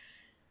dinner.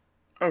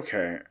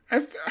 Okay,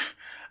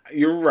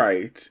 you're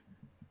right.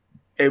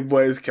 It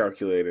was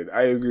calculated.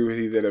 I agree with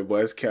you that it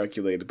was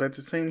calculated, but at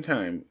the same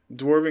time,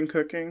 dwarven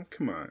cooking,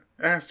 come on,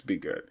 it has to be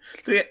good.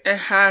 It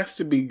has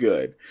to be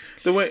good.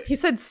 The way he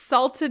said,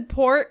 salted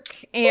pork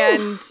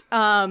and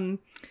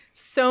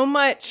so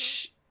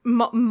much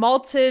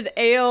malted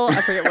ale.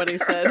 I forget what he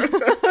said.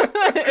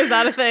 Is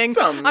that a thing?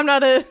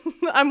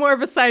 I'm more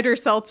of a cider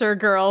seltzer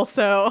girl,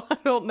 so I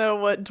don't know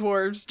what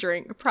dwarves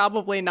drink.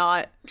 Probably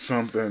not.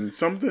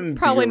 Something.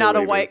 Probably not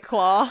a White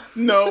Claw.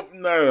 No,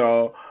 not at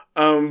all.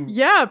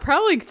 Yeah,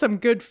 probably some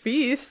good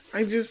feasts.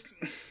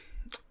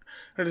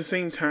 At the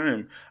same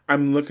time,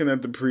 I'm looking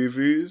at the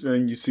previews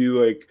and you see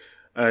like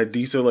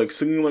Disa like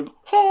singing like,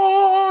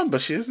 oh, but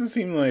she doesn't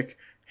seem like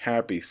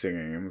happy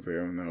singing. I'm like,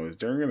 oh no, is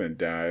Duran gonna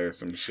die or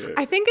some shit?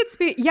 I think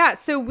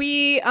so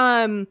we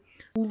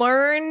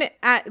learn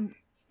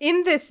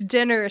in this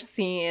dinner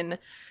scene,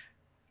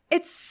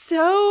 it's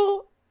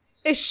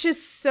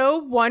just so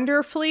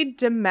wonderfully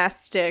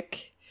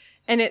domestic,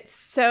 and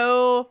it's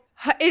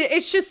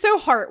just so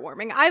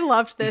heartwarming. I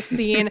loved this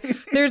scene.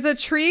 There's a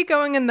tree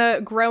growing in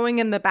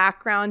the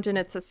background, and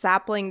it's a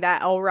sapling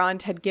that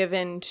Elrond had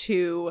given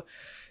to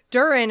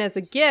Duran as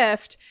a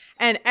gift,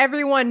 and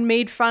everyone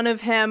made fun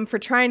of him for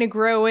trying to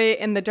grow it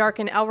in the dark.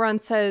 And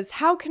Elrond says,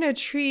 how can a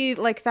tree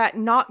like that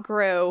not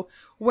grow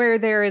where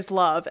there is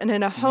love? And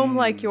in a home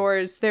like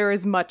yours, there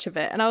is much of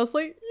it. And I was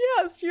like,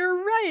 yes,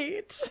 you're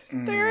right.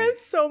 There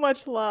is so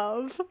much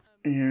love.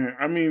 Yeah,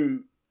 I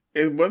mean,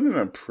 it wasn't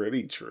a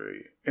pretty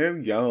tree. It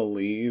had yellow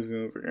leaves,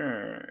 and I was like, all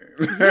right.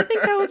 You don't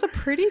think that was a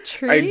pretty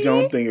tree? I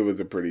don't think it was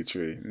a pretty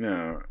tree.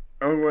 No.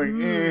 I was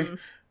like,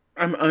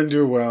 I'm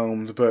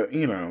underwhelmed, but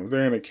you know,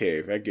 they're in a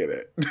cave. I get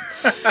it.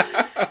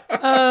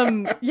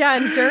 Yeah,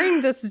 and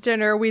during this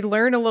dinner, we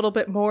learn a little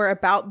bit more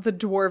about the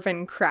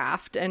dwarven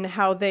craft and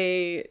how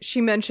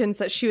she mentions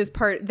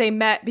that they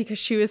met because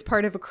she was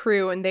part of a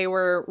crew and they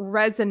were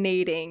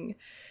resonating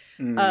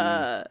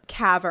a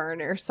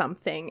cavern or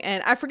something.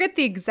 And I forget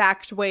the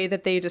exact way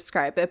that they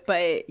describe it,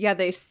 but yeah,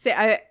 they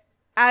say,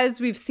 as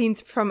we've seen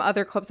from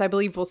other clips, I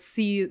believe we'll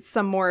see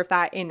some more of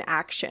that in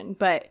action.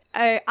 But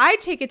I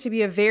take it to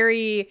be a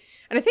very,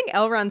 and I think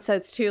Elrond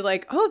says too,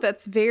 like, oh,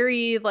 that's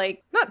very,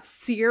 like, not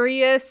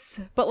serious,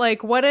 but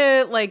like, what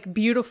a, like,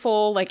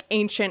 beautiful, like,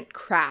 ancient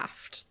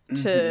craft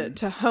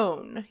to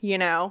hone, you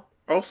know?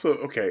 Also,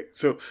 okay,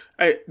 so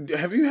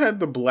have you had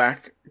the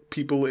black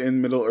people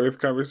in Middle Earth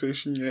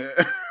conversation yet?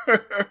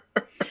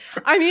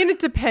 I mean, it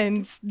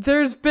depends.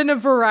 There's been a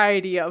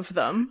variety of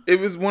them. It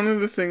was one of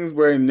the things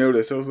where I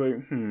noticed. I was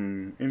like,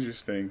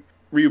 interesting.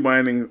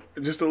 Rewinding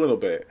just a little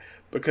bit,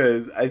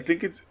 because I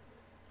think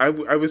I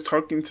was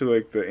talking to,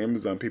 like, the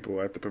Amazon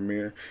people at the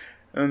premiere,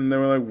 and they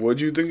were like,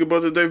 what'd you think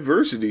about the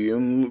diversity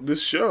in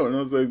this show? And I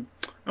was like,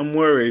 I'm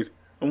worried.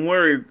 And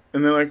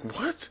they're like,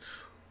 what?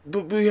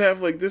 But we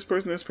have, like, this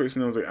person.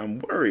 I was like, I'm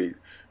worried,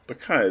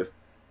 because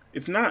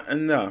it's not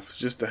enough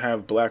just to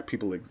have black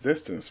people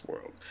exist in this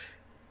world.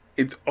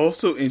 It's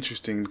also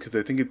interesting because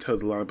I think it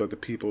tells a lot about the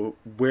people,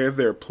 where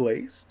they're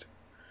placed.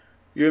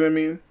 You know what I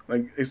mean?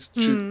 Like, it's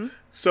just,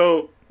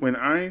 so when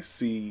I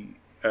see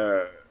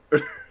that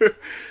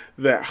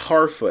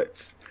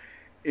Harfoots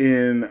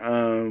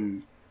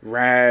in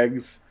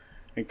rags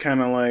and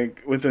kind of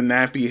like with the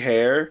nappy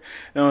hair,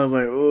 and I was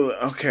like, oh,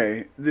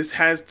 okay, this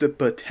has the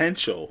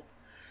potential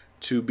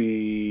to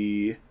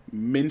be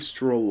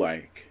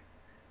minstrel-like.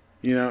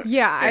 You know?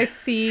 Yeah, I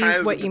see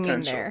what you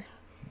mean there.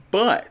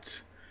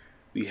 But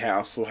we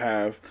also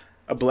have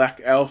a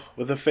black elf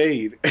with a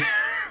fade.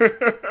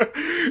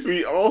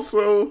 We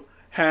also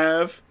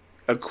have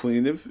a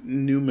queen of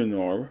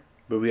Numenor,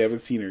 but we haven't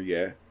seen her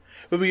yet.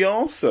 But we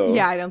also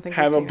I don't think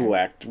have a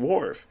black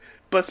dwarf.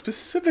 But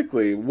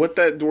specifically, what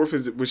that dwarf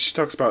is, which she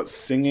talks about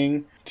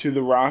singing to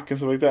the rock and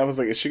stuff like that, I was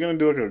like, is she going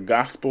to do like a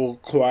gospel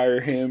choir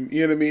hymn?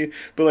 You know what I mean?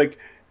 But like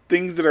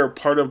things that are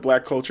part of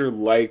black culture,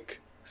 like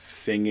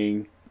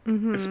singing,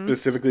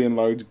 specifically in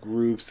large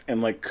groups,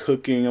 and like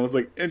cooking. I was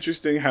like,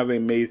 interesting how they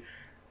made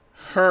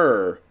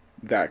her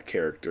that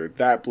character,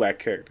 that black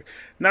character.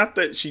 Not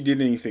that she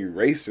did anything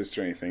racist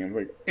or anything. I was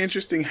like,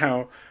 interesting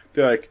how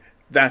they're like,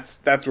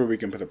 that's where we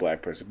can put a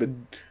black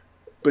person.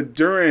 But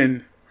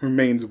Durin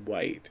remains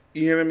white.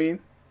 You know what I mean?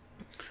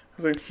 I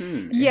was like,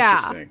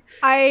 interesting.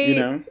 You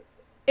know?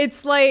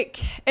 It's like,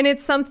 and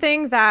it's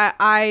something that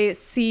I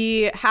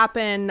see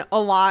happen a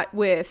lot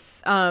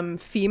with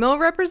female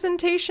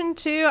representation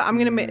too. I'm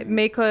going to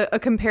make a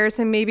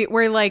comparison maybe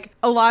where like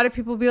a lot of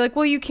people be like,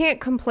 well, you can't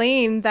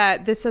complain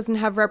that this doesn't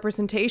have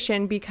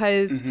representation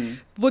because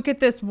look at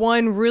this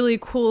one really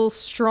cool,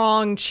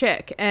 strong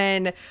chick.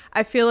 And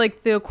I feel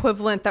like the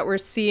equivalent that we're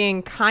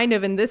seeing kind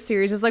of in this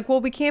series is like,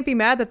 well, we can't be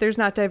mad that there's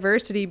not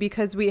diversity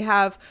because we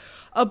have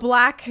a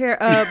black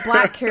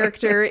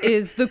character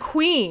is the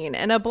queen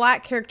and a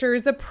black character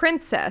is a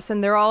princess,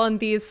 and they're all in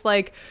these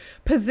like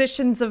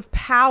positions of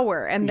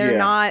power, and they're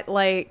not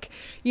like,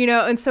 you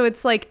know, and so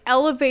it's like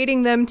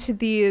elevating them to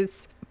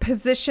these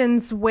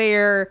positions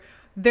where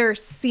they're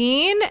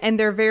seen and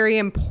they're very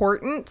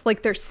important,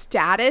 like their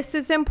status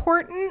is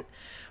important,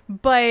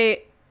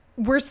 but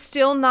we're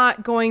still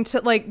not going to,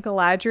 like,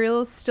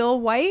 Galadriel is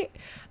still white.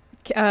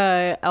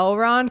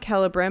 Elrond,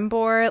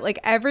 Celebrimbor, like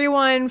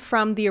everyone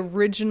from the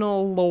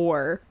original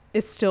lore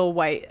is still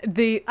white.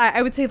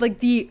 I would say like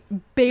the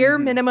bare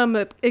minimum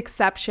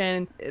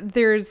exception,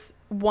 there's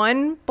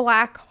one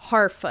black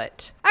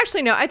Harfoot.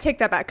 Actually, no, I take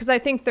that back because I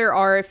think there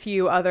are a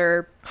few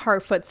other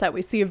Harfoots that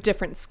we see of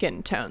different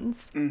skin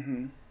tones.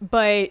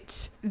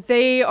 But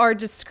they are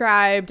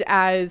described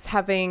as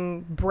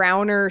having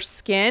browner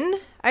skin,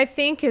 I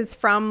think is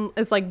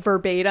like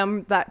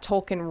verbatim that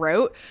Tolkien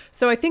wrote.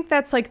 So I think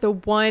that's like the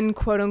one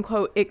quote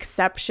unquote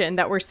exception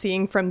that we're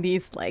seeing from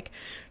these like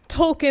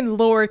Tolkien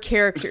lore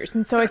characters.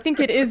 And so I think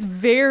it is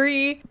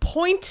very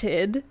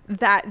pointed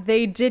that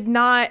they did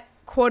not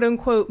quote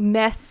unquote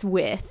mess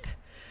with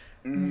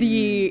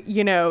the,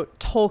 you know,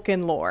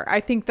 Tolkien lore. I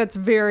think that's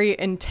very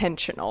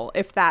intentional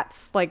if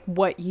that's like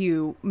what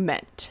you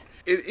meant.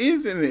 It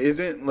is and it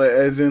isn't,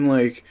 as in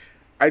like,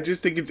 I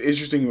just think it's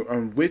interesting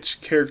on which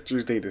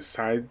characters they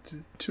decide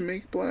to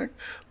make black.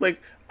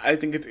 Like, I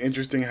think it's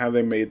interesting how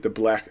they made the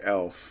black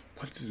elf,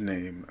 what's his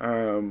name?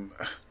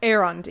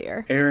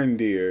 Arondir.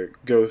 Arondir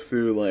go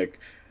through like,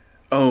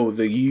 oh,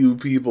 the you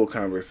people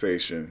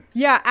conversation.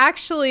 Yeah,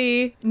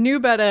 actually,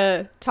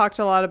 Nubeta talked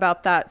a lot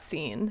about that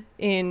scene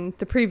in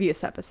the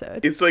previous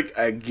episode. It's like,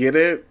 I get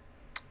it.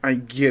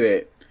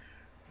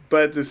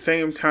 But at the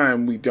same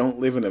time, we don't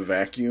live in a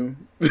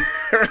vacuum.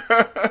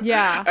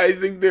 Yeah. I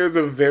think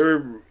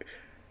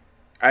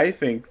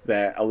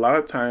that a lot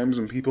of times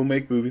when people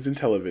make movies and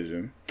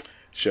television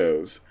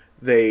shows,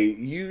 they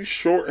use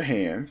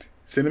shorthand,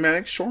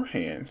 cinematic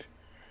shorthand,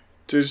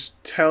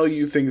 just tell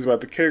you things about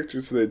the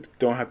characters so they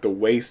don't have to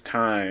waste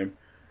time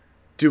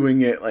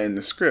doing it in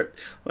the script.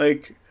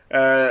 Like,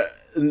 a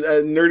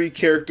nerdy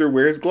character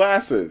wears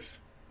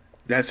glasses.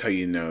 That's how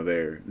you know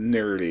they're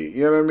nerdy.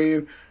 You know what I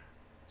mean?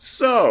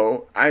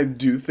 So, I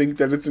do think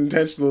that it's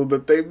intentional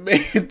that they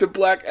made the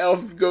black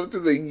elf go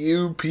through the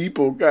you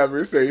people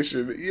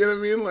conversation. You know what I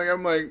mean? Like,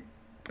 I'm like,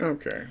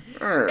 okay,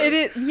 all right. It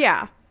is,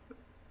 yeah.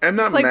 I'm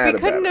not It's like mad they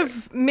about couldn't it.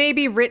 have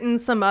maybe written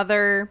some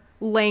other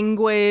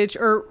language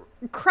or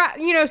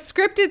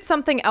scripted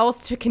something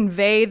else to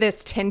convey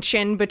this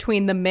tension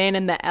between the men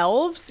and the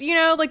elves. You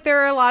know, like there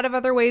are a lot of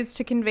other ways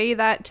to convey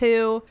that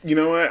too. You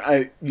know what?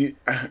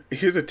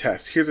 Here's a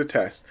test.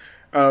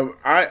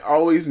 I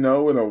always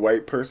know when a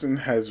white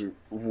person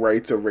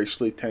writes a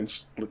racially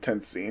tense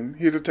scene.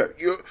 Here's a test.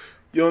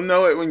 You'll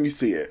know it when you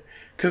see it.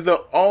 Because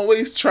they'll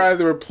always try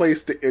to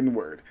replace the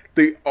N-word.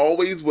 They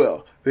always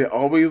will. They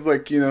always,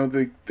 like, you know,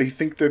 they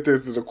think that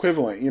there's an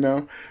equivalent, you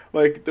know?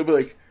 Like, they'll be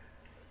like,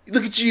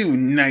 look at you,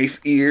 knife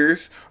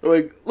ears. Or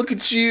like, look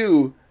at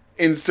you,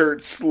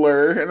 insert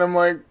slur. And I'm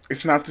like,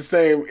 it's not the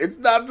same. It's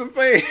not the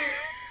same.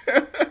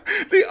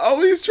 They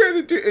always try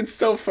to do. It's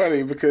so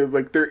funny because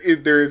like there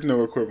is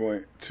no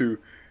equivalent to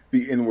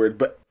the N-word,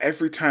 but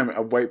every time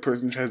a white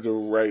person tries to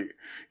write,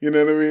 you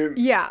know what I mean?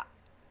 Yeah,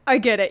 I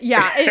get it.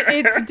 Yeah,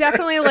 it's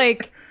definitely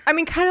like, I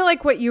mean, kind of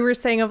like what you were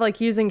saying of like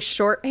using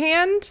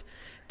shorthand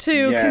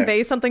to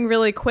convey something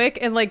really quick,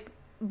 and like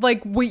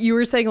what you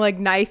were saying, like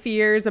knife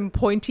ears and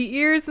pointy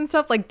ears and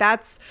stuff. Like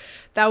that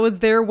was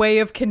their way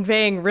of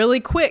conveying really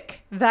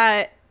quick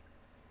that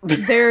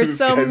there's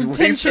some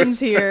tensions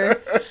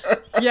here.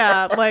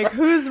 Yeah, like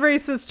who's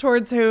racist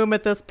towards whom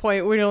at this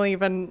point? We don't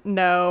even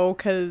know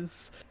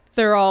because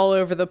they're all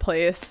over the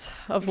place.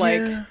 Of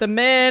like the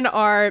men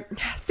are.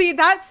 See,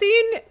 that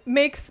scene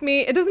makes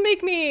me. It doesn't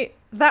make me.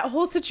 That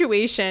whole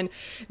situation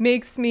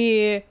makes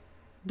me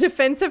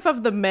defensive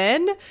of the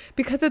men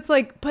because it's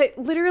like, but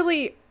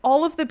literally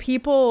all of the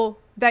people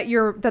that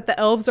the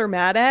elves are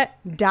mad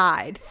at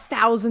died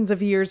thousands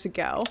of years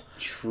ago.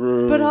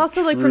 True. But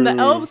also like from the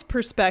elves'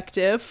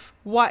 perspective,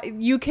 why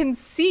you can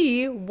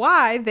see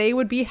why they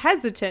would be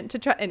hesitant to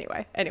try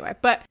anyway,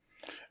 but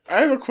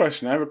I have a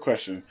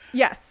question.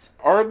 Yes.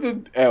 Are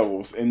the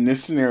elves in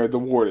this scenario, the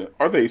warden,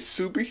 are they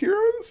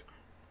superheroes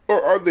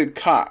or are they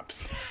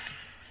cops?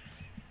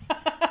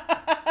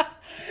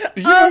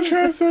 You know what I'm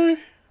trying to say?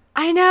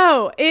 I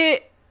know.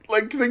 It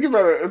like think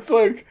about it. It's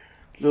like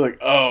they're like,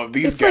 oh,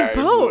 these it's guys, like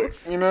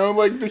both. Like, you know,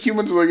 like the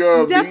humans are like,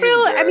 oh, definitely.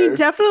 These guys. I mean,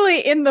 definitely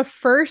in the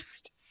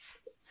first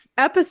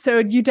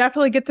episode, you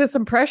definitely get this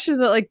impression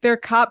that like they're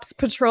cops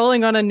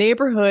patrolling on a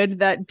neighborhood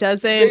that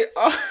doesn't.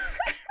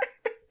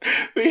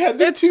 They had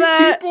the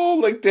people,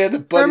 like they had the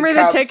buddy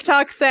remember cops. The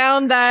TikTok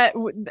sound that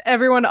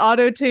everyone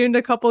auto-tuned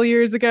a couple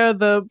years ago?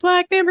 The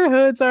black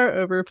neighborhoods are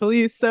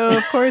over-policed, so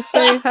of course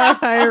they have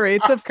higher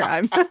rates of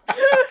crime.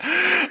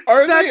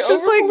 Are That's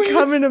just like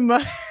coming to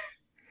mind.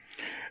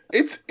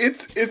 It's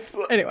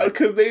anyway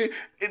because they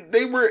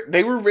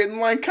were written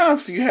like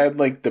cops. You had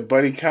like the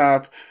buddy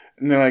cop,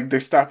 and they're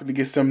stopping to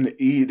get something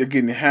to eat. They're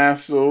getting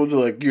hassled. They're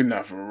like, you're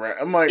not from right.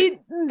 I'm like,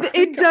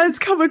 it does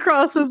come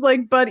across as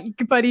like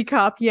buddy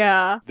cop.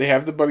 Yeah, they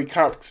have the buddy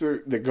cops.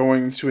 They're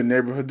going into a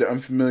neighborhood they're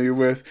unfamiliar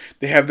with.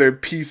 They have their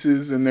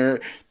pieces and their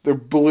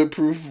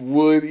bulletproof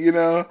wood, you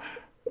know.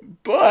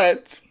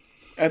 But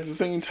at the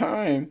same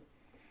time,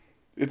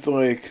 it's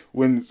like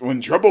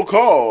when trouble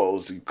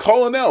calls, you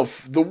call an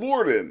elf, the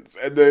wardens,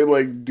 and they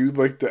like do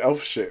like the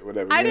elf shit,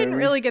 whatever. I didn't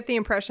really get the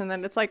impression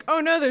that it's like, oh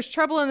no, there's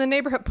trouble in the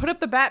neighborhood. Put up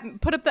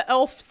the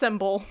elf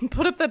symbol,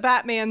 put up the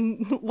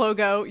Batman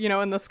logo, you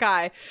know, in the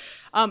sky.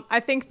 I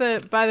think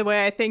by the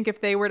way, I think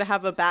if they were to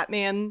have a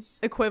Batman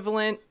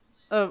equivalent,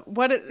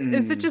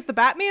 is it just the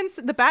bat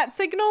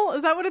signal?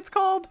 Is that what it's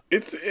called?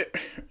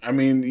 I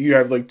mean, you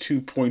have like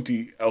two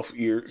pointy elf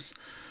ears.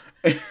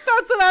 That's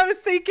what I was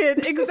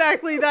thinking.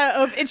 Exactly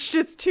that. It's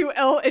just two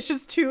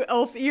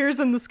elf ears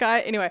in the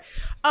sky. Anyway,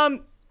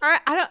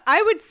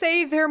 I would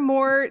say they're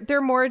more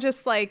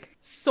just like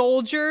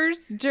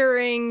soldiers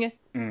during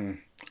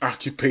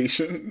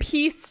occupation,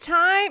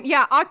 peacetime.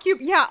 Yeah,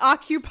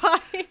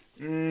 occupied.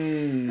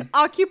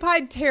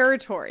 Occupied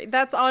territory.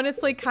 That's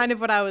honestly kind of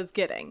what I was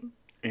getting.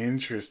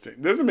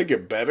 Interesting. Doesn't make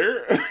it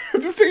better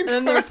at the same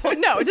time.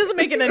 No, it doesn't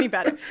make it any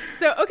better.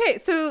 So, okay,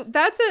 so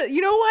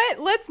you know what?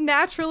 Let's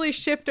naturally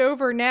shift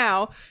over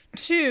now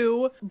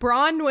to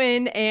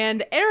Bronwyn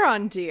and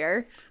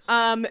Arondir,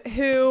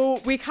 who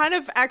we kind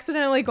of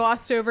accidentally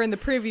glossed over in the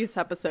previous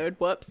episode.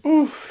 Whoops.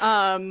 The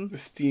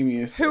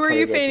steamiest. Who are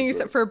you fanning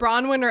for,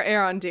 Bronwyn or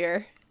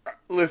Arondir?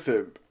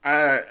 Listen,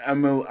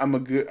 I'm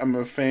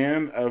a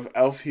fan of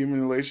elf-human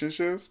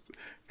relationships.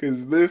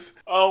 Because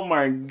oh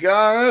my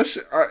gosh,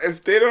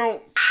 if they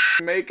don't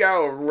make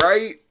out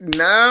right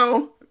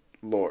now,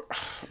 Lord.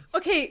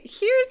 Okay,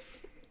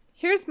 here's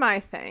my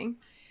thing.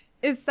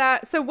 Is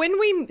that, so when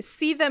we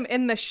see them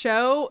in the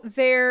show,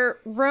 their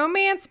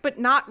romance, but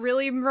not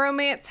really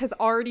romance, has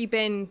already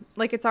been,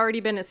 like, it's already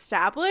been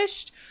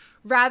established,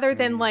 rather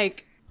than,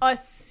 like,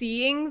 us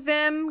seeing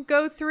them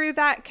go through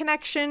that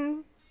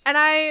connection. And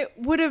I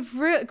would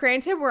have,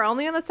 granted, we're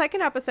only on the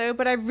second episode,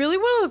 but I really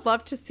would have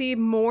loved to see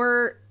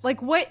more,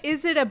 like, what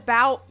is it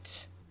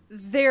about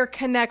their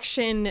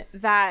connection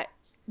that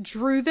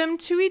drew them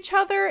to each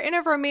other in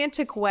a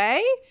romantic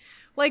way?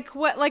 Like,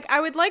 what, like, I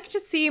would like to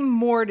see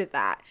more to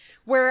that,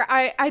 where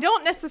I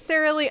don't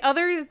necessarily,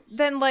 other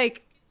than,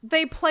 like,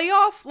 they play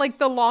off, like,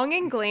 the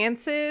longing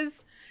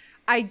glances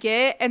I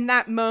get, and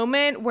that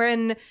moment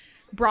when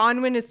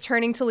Bronwyn is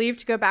turning to leave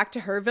to go back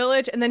to her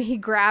village, and then he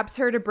grabs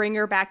her to bring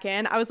her back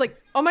in. I was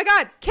like, oh my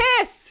God,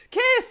 kiss,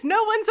 kiss,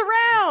 no one's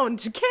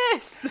around,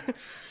 kiss.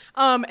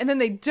 And then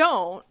they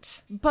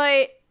don't.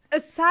 But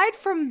aside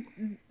from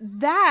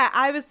that,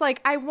 I was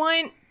like, I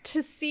want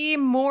to see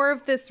more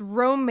of this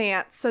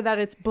romance so that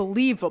it's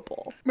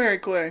believable. Mary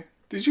Clay,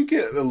 did you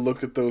get a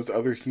look at those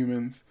other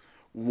humans?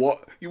 What,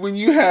 when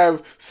you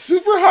have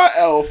super hot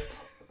elf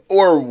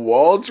or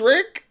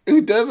Waldrick,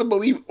 who doesn't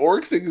believe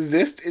orcs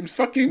exist in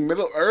fucking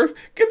Middle Earth,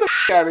 get the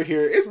out of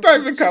here. It's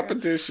not even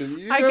competition.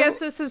 You know? I guess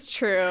this is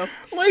true.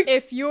 Like,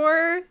 if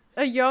you're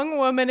a young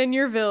woman in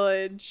your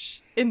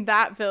village, in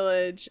that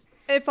village,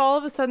 if all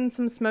of a sudden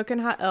some smoking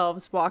hot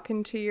elves walk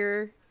into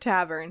your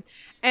tavern,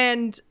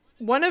 and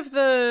one of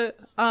the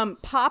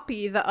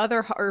Poppy, the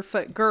other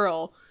Harfoot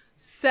girl,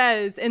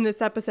 says in this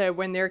episode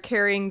when they're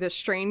carrying the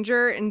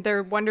stranger and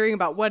they're wondering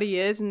about what he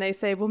is, and they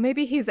say, well,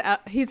 maybe he's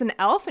an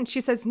elf, and she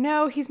says,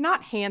 no, he's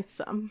not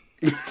handsome.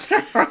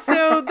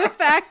 So the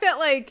fact that,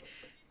 like,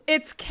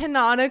 it's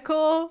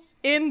canonical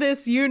in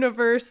this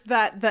universe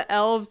that the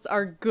elves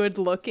are good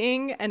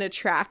looking and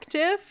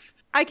attractive,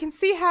 I can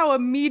see how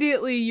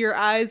immediately your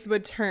eyes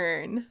would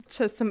turn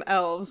to some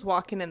elves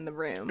walking in the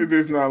room.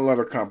 There's not a lot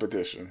of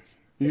competition.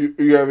 You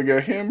either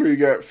got him or you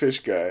got Fish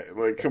Guy.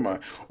 Like, come on.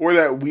 Or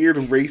that weird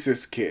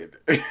racist kid.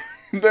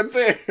 That's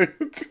it.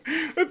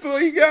 That's all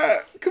you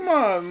got. Come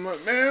on,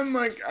 man.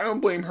 Like, I don't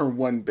blame her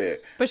one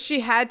bit. But she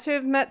had to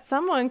have met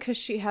someone because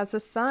she has a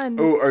son.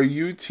 Oh, are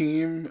you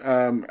team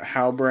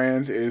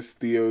Halbrand is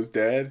Theo's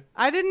dad?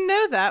 I didn't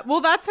know that.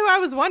 Well, that's who I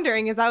was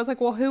wondering, is I was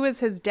like, well, who is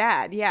his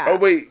dad? Yeah. Oh,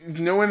 wait.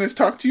 No one has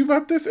talked to you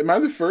about this? Am I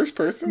the first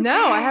person?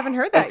 No, I haven't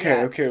heard that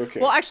yet. Okay.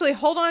 Well, actually,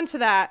 hold on to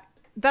that.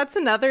 That's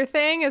another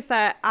thing, is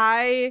that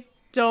I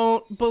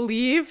don't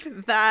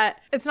believe that,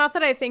 it's not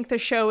that I think the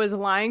show is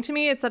lying to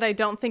me, it's that I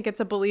don't think it's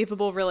a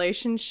believable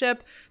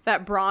relationship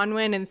that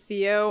Bronwyn and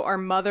Theo are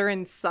mother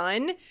and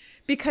son,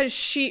 because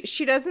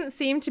she doesn't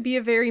seem to be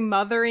a very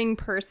mothering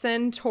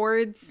person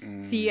towards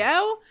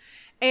Theo,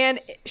 and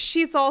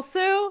she's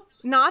also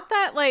not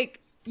that, like,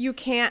 you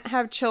can't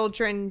have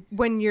children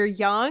when you're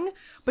young,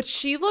 but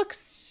she looks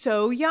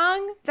so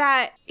young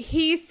that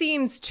he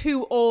seems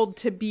too old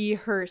to be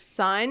her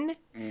son.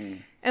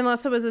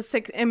 Unless it was a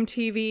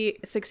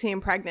MTV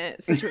 16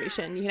 pregnant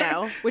situation, you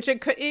know, which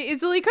it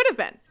easily could have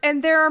been.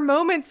 And there are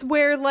moments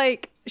where,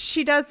 like,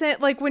 she doesn't,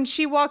 like, when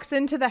she walks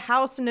into the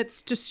house and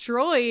it's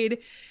destroyed,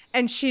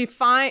 and she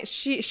doesn't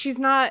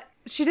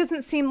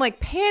seem, like,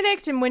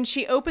 panicked. And when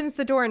she opens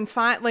the door and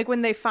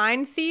when they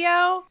find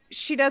Theo,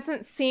 she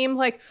doesn't seem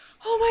like,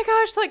 oh my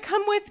gosh, like,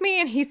 come with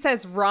me. And he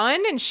says,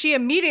 run. And she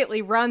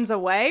immediately runs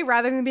away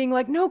rather than being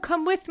like, no,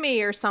 come with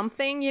me or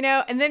something, you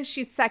know? And then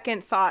she's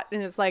second thought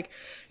and is like,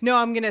 no,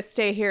 I'm going to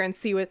stay here and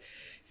see what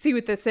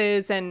this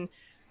is. And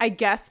I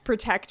guess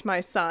protect my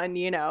son,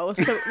 you know?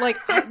 So, like,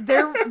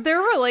 their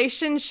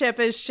relationship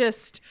is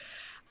just,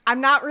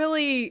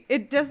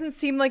 it doesn't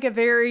seem like a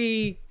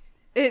very...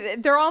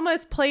 they're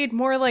almost played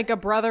more like a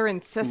brother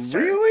and sister.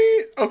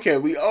 Really? Okay,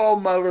 we all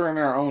mother in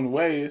our own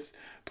ways.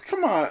 But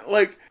come on,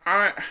 like,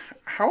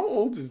 how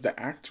old is the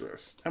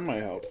actress? That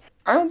might help.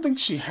 I don't think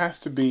she has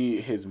to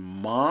be his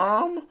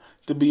mom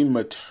to be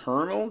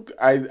maternal.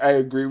 I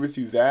agree with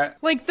you that.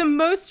 Like, the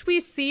most we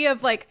see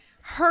of, like,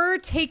 her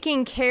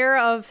taking care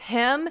of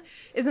him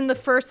is in the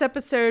first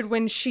episode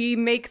when she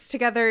makes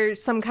together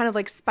some kind of,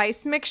 like,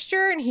 spice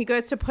mixture, and he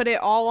goes to put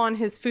it all on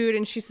his food,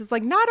 and she says,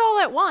 like, not all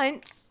at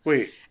once.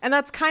 Wait. And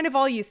that's kind of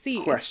all you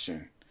see.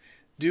 Question.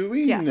 Do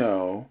we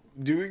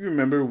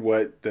remember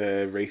what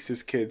the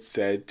racist kid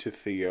said to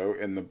Theo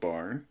in the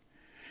barn?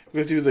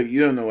 Because he was like, you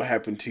don't know what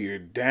happened to your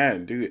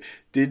dad, do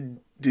you?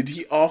 Did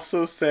he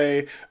also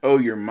say, oh,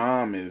 your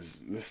mom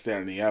is this, that,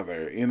 and the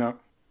other? You know?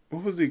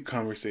 What was the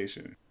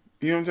conversation?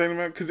 You know what I'm talking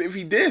about? Because if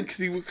he did, because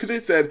he could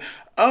have said,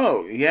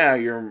 oh, yeah,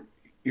 your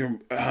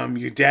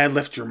dad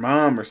left your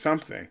mom or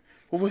something.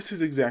 What was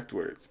his exact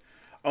words?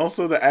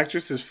 Also, the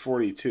actress is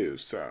 42,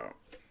 so...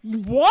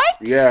 What?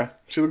 Yeah,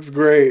 she looks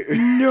great.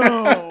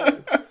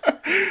 No.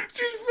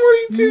 She's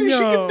 42. No. She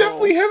could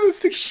definitely have a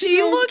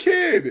 16-year-old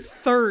kid.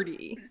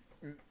 30.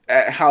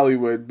 At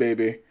Hollywood,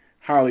 baby.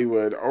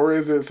 Hollywood. Or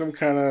is it some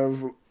kind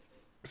of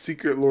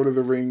secret Lord of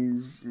the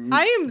Rings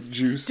I am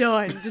juice?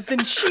 Stunned.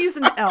 Then she's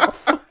an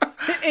elf.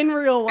 In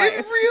real life.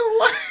 In real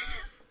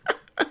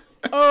life.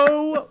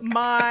 Oh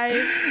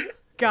my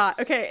God.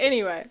 Okay,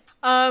 anyway.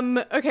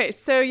 Okay,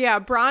 so yeah,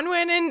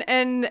 Bronwyn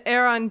and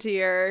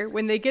Arondir,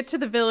 when they get to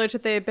the village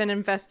that they have been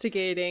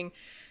investigating,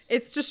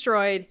 it's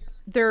destroyed.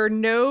 There are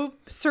no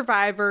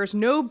survivors,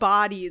 no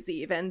bodies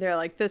even. They're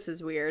like, this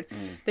is weird.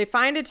 They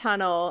find a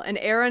tunnel, and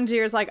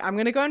Arondir's like, I'm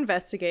going to go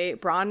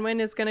investigate. Bronwyn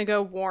is going to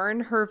go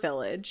warn her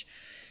village.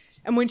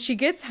 And when she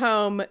gets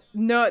home,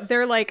 no,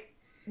 they're like,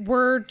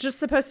 we're just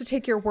supposed to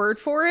take your word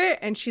for it.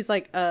 And she's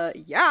like,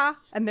 yeah.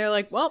 And they're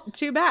like, well,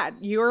 too bad.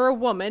 You're a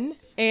woman,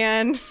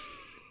 and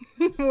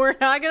we're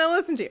not going to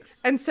listen to you.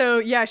 And so,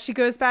 yeah, she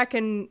goes back,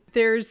 and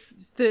there's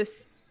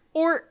this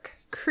orc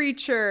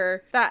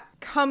creature that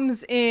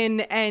comes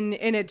in and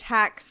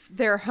attacks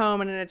their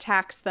home and it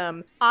attacks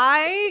them.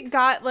 I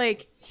got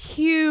like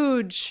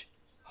huge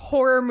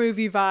horror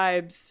movie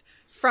vibes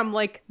from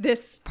like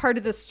this part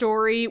of the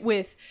story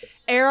with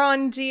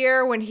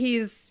Arondir when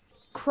he's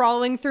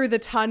crawling through the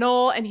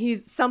tunnel and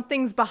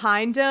something's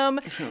behind him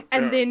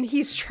and then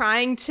he's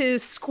trying to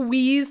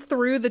squeeze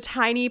through the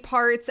tiny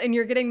parts and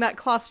you're getting that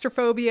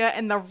claustrophobia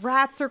and the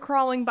rats are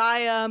crawling by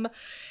him.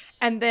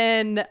 And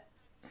then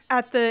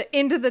at the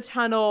end of the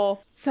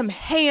tunnel, some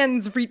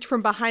hands reach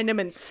from behind him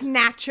and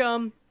snatch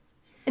him.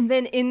 And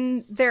then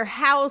in their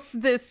house,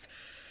 this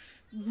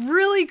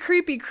really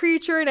creepy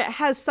creature, and it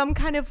has some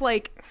kind of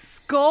like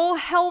skull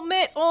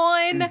helmet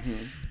on.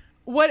 Mm-hmm.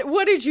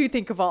 What did you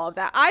think of all of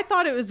that? I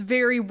thought it was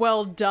very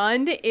well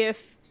done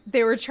if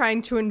they were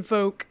trying to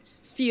invoke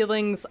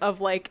feelings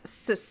of like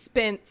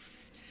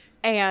suspense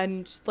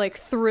and like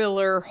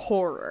thriller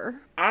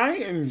horror. I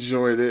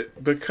enjoyed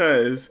it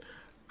because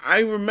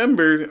I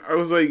remembered, I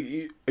was like,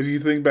 if you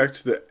think back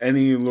to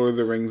any Lord of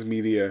the Rings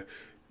media,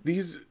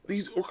 these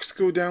orcs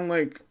go down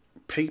like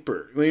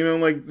paper, you know,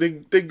 like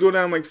they go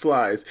down like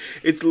flies.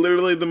 It's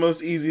literally the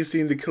most easiest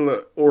thing to kill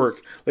an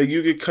orc. Like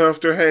you could cut off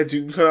their heads,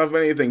 you can cut off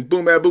anything.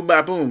 Boom, bam, boom,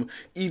 bam, boom.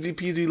 Easy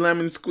peasy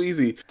lemon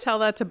squeezy. Tell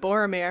that to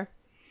Boromir.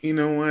 You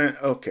know what?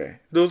 Okay.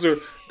 Those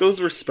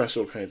were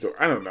special kinds of,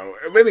 I don't know.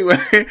 But anyway,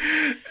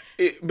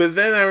 but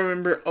then I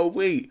remember, oh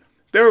wait,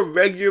 they're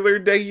regular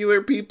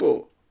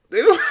people.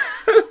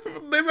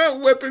 They're not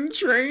weapon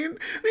trained.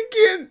 They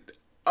can't.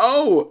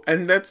 Oh,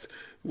 and that's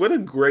what a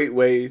great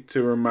way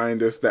to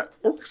remind us that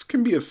orcs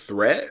can be a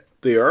threat.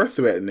 They are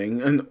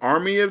threatening. An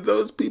army of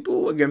those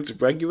people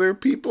against regular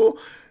people,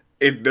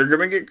 they're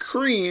gonna get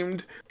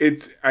creamed.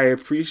 I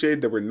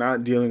appreciate that we're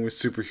not dealing with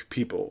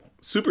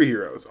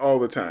superheroes all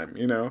the time,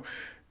 you know.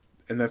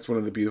 And that's one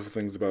of the beautiful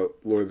things about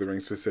Lord of the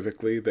Rings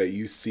specifically, that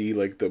you see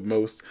like the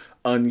most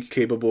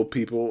incapable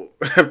people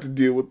have to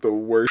deal with the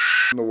worst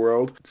in the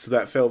world. So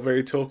that felt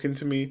very Tolkien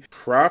to me.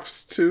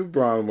 Props to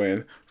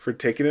Bronwyn for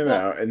taking it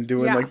out and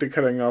doing like the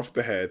cutting off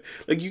the head.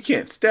 Like you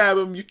can't stab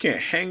them, you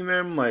can't hang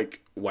them.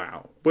 Like,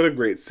 wow, what a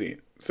great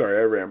scene. Sorry,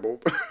 I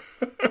rambled.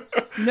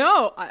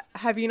 No,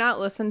 have you not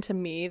listened to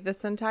me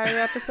this entire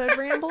episode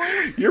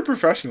rambling? You're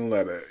professional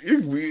at it.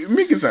 You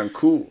make it sound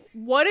cool.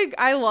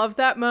 I love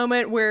that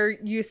moment where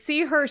you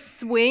see her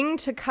swing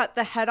to cut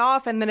the head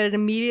off and then it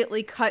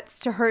immediately cuts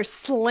to her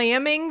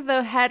slamming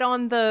the head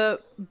on the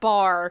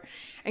bar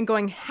and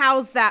going,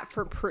 how's that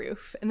for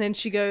proof? And then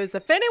she goes,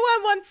 if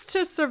anyone wants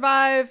to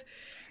survive,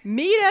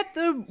 meet at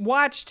the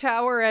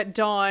watchtower at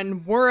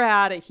dawn. We're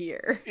out of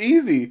here.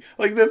 Easy.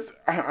 Like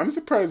I'm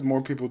surprised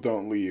more people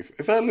don't leave.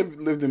 If I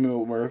lived in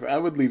Middle Earth, I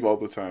would leave all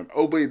the time.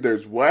 Oh wait,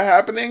 there's what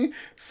happening?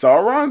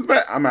 Sauron's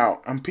back. I'm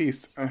out. I'm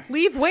peace.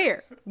 Leave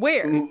where?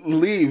 Where?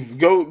 Leave.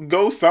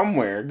 Go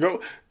somewhere.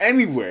 Go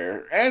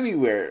anywhere.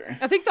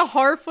 I think the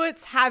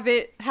Harfoots have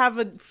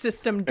a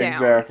system down.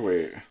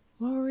 Exactly.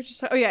 What were we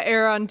just? Oh yeah,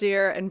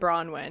 Arondir and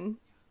Bronwyn.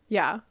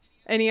 Yeah.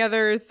 Any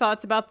other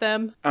thoughts about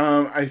them?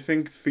 I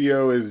think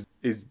Theo is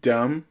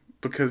dumb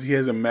because he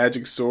has a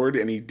magic sword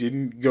and he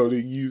didn't go to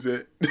use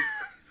it.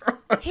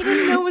 He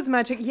didn't know it was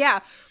magic. Yeah.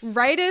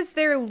 Right as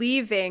they're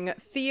leaving,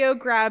 Theo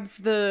grabs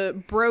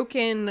the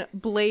broken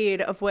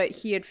blade of what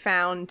he had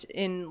found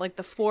in like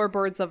the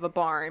floorboards of a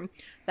barn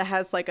that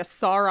has like a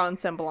Sauron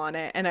symbol on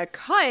it, and a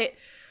cut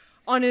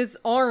on his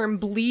arm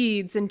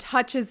bleeds and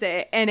touches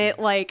it, and it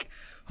like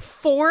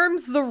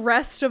forms the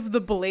rest of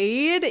the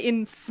blade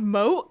in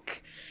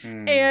smoke.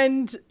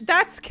 And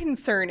that's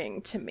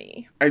concerning to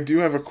me. I do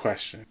have a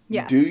question.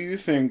 Yes. Do you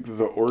think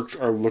the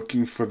orcs are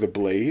looking for the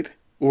blade?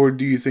 Or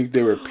do you think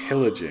they were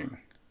pillaging?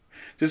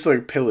 Just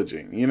like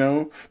pillaging, you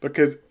know?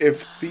 Because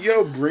if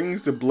Theo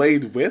brings the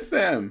blade with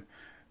them,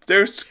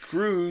 they're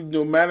screwed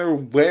no matter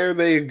where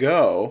they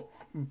go.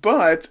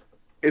 But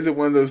is it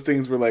one of those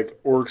things where like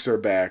orcs are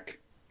back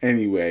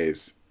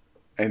anyways?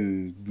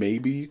 And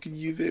maybe you could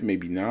use it,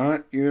 maybe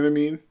not. You know what I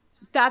mean?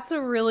 That's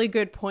a really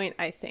good point,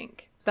 I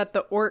think. That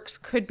the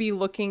orcs could be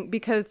looking,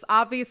 because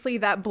obviously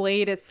that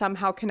blade is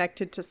somehow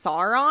connected to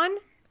Sauron.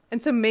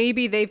 And so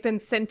maybe they've been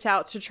sent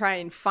out to try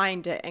and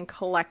find it and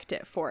collect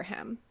it for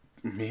him.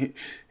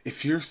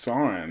 If you're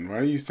Sauron,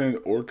 why do you send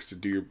orcs to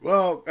do your...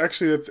 Well,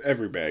 actually, that's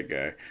every bad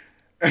guy.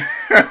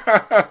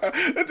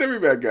 That's every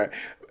bad guy.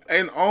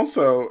 And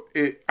also,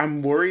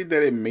 I'm worried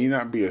that it may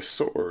not be a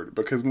sword,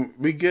 because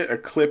we get a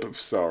clip of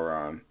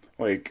Sauron,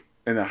 like,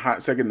 in a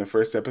hot second in the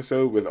first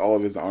episode with all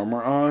of his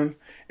armor on,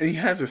 and he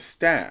has a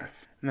staff.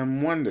 And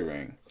I'm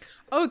wondering.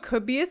 Oh, it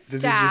could be a Does it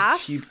staff.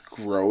 just keep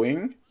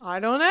growing? I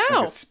don't know.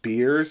 Like a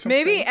spear or something?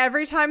 Maybe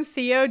every time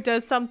Theo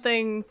does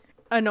something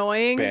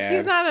annoying, Bad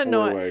he's not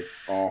annoying. or like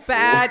awful.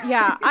 Bad,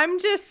 yeah.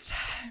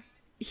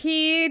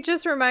 He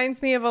just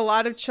reminds me of a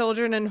lot of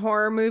children in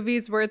horror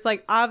movies where it's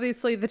like,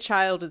 obviously the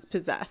child is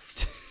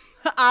possessed.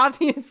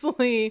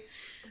 Obviously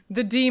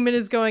the demon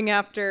is going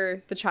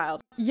after the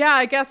child. Yeah,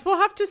 I guess we'll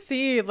have to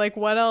see like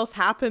what else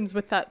happens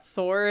with that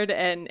sword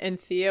and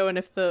Theo, and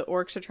if the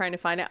orcs are trying to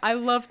find it. I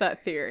love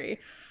that theory.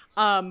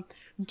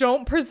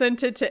 Don't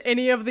present it to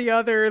any of the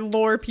other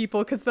lore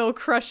people because they'll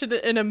crush it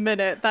in a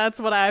minute. That's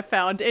what I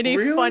found. Any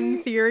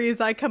fun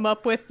theories I come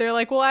up with, they're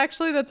like, well,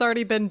 actually, that's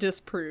already been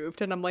disproved.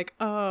 And I'm like,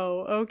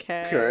 oh,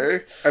 okay.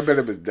 Okay. I bet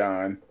it was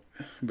done.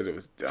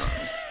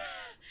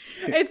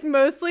 It's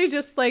mostly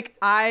just like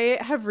I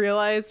have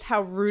realized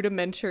how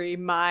rudimentary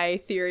my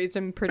theories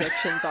and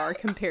predictions are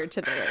compared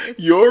to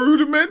theirs. Your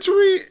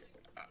rudimentary?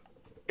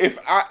 If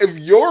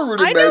you're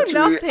rudimentary, I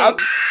know nothing. I'm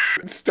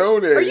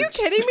Stone Age. Are you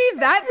kidding me?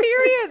 That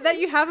theory that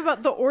you have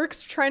about the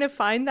orcs trying to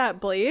find that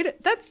blade,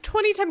 that's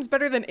 20 times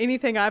better than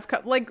anything I've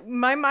cut. Like,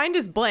 my mind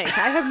is blank.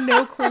 I have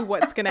no clue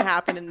what's going to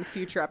happen in the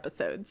future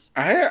episodes.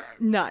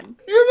 None.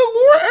 You're the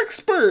lore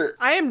expert.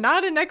 I am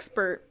not an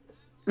expert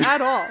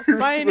at all,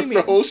 by any That's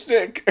means. the whole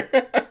shtick.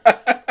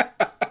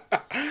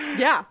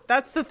 Yeah,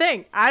 that's the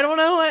thing. I don't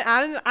know.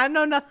 I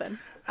know nothing.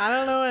 I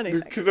don't know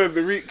anything.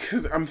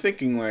 Because I'm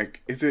thinking,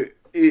 like, is it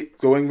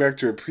going back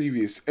to a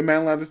previous... Am I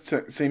allowed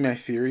to say my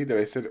theory that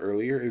I said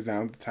earlier? Is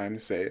now the time to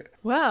say it?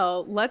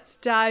 Well, let's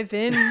dive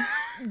in,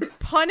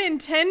 pun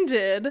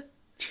intended,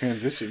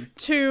 transition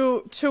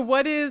to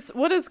what is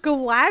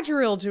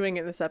Galadriel doing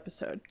in this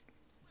episode?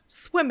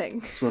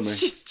 Swimming.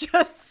 She's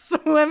just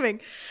swimming.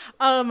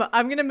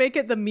 I'm gonna make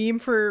it the meme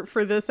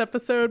for this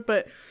episode,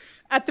 but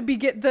at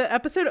the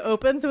episode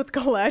opens with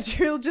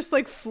Galadriel just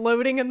like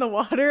floating in the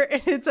water,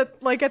 and it's at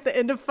the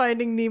end of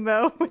Finding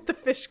Nemo with the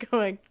fish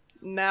going,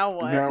 now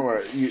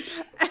what?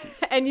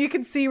 And you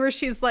can see where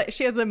she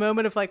has a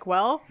moment of like,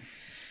 well,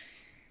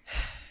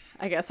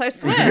 I guess I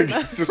swim. You're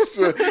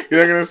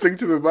not gonna sink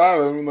to the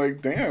bottom.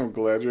 Like, damn,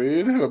 Galadriel, you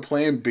didn't have a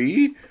plan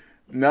B?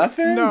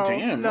 Nothing? No,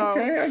 Damn, no.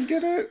 Okay, I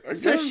get it.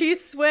 So she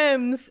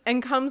swims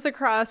and comes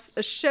across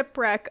a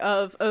shipwreck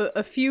of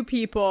a few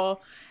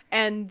people,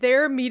 and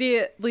they're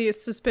immediately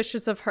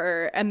suspicious of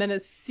her, and then a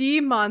sea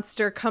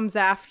monster comes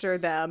after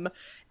them,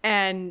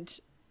 and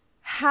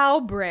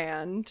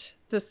Halbrand,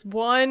 this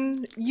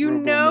one,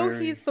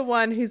 he's the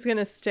one who's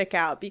gonna stick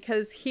out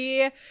because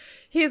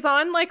he's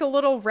on like a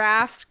little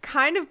raft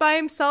kind of by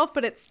himself,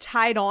 but it's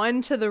tied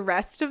on to the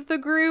rest of the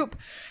group,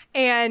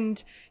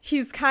 and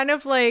he's kind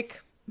of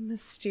like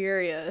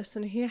mysterious,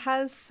 and he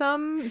has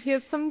some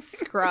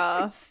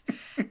scruff,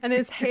 and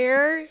his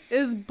hair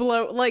is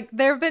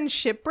they've been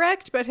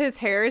shipwrecked, but his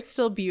hair is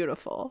still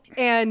beautiful.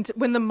 And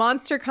when the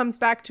monster comes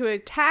back to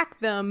attack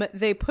them,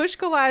 they push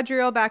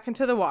Galadriel back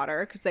into the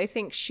water because they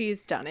think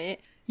she's done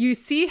it. You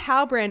see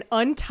Halbrand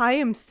untie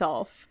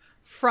himself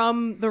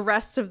from the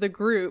rest of the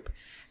group,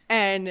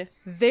 and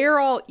they're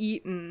all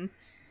eaten,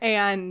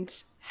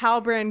 and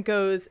Halbrand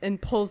goes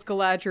and pulls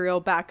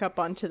Galadriel back up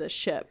onto the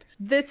ship.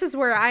 This is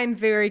where I'm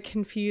very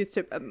confused.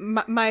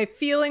 My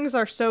feelings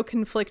are so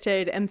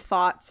conflicted and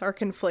thoughts are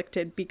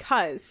conflicted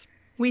because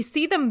we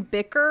see them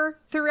bicker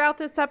throughout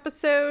this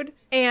episode,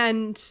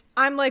 and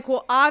I'm like,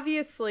 well,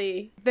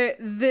 obviously,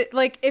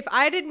 if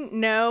I didn't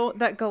know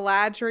that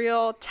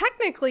Galadriel,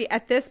 technically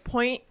at this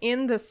point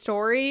in the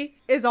story,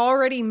 is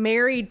already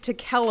married to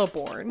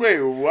Celeborn.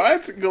 Wait,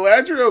 what?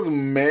 Galadriel's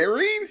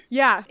married?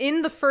 Yeah,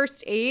 in the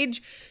First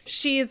Age,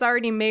 she is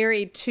already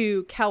married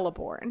to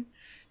Celeborn,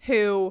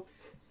 who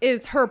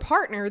is her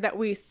partner that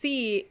we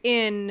see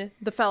in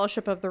the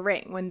Fellowship of the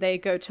Ring when they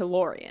go to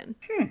Lorien.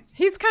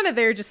 He's kind of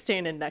there just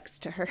standing next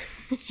to her.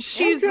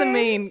 She's the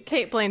main,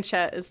 Cate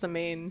Blanchett is the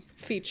main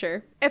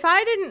feature. If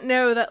I didn't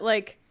know that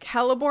like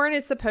Celeborn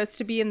is supposed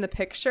to be in the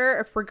picture,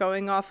 if we're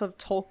going off of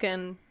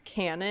Tolkien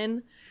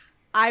canon,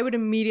 I would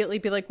immediately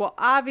be like, well,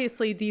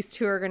 obviously these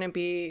two are going to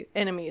be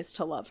enemies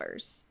to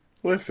lovers.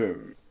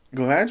 Listen,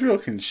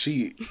 Galadriel can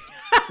cheat.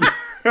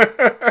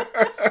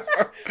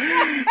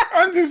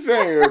 I'm just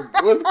saying,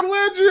 was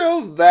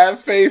Galadriel that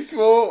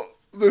faithful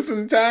this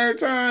entire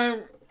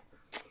time?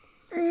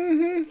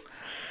 Mm-hmm.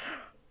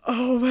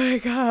 Oh my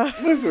god.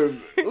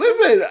 Listen.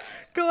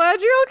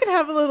 Galadriel can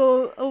have a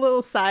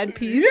little side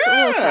piece, a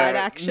little side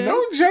action.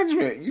 No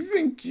judgment.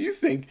 You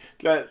think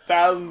that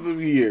thousands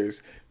of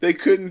years they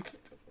couldn't?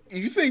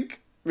 You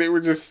think they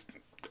were just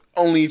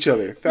only each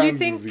other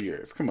thousands of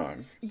years? Come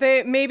on.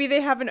 Maybe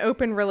they have an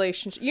open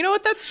relationship. You know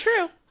what? That's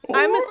true.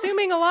 I'm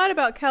assuming a lot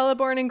about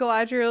Celeborn and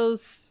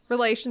Galadriel's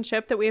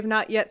relationship that we have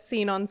not yet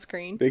seen on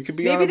screen. They could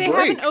be Maybe on a break. Maybe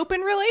they have an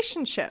open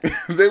relationship.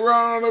 They were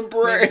on a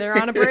break. Maybe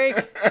they're on a break.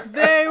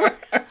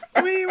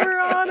 We were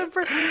on a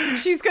break.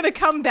 She's going to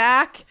come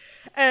back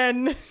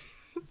and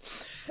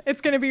it's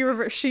going to be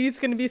reversed. She's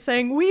going to be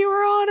saying, we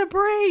were on a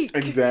break.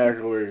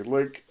 Exactly.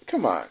 Like,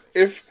 come on.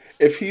 If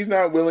he's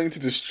not willing to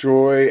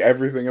destroy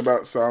everything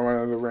about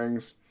Sauron of the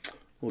Rings,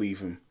 leave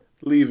him.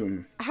 Leave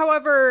him.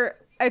 However,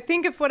 I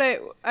think if what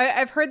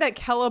I've heard that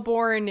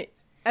Celeborn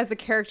as a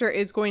character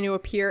is going to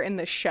appear in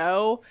the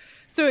show.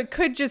 So it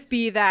could just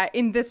be that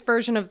in this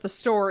version of the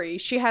story,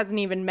 she hasn't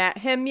even met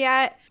him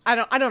yet. I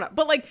don't know.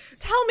 But like,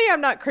 tell me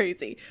I'm not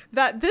crazy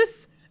that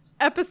this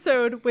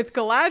episode with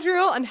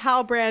Galadriel and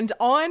Halbrand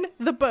on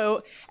the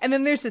boat, and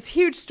then there's this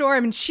huge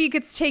storm and she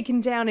gets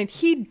taken down and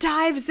he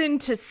dives in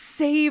to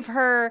save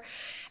her,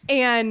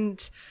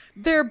 and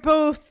they're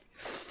both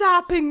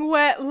sopping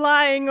wet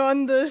lying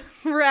on the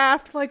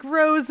raft like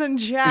Rose and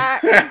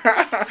Jack.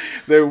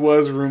 There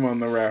was room on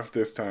the raft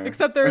this time.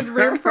 Except there's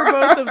room for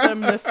both of them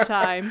this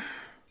time.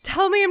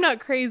 Tell me I'm not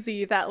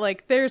crazy that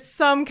like there's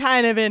some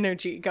kind of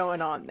energy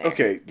going on there.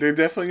 Okay, they're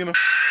definitely gonna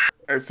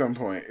at some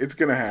point. It's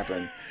gonna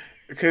happen.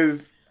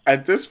 Because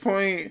at this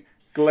point,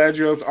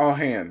 Galadriel's all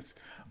hands.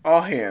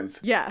 All hands.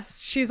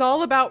 Yes, she's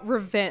all about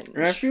revenge.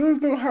 And I feel as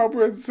though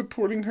Halbrand's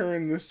supporting her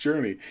in this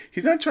journey.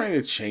 He's not trying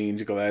to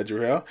change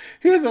Galadriel.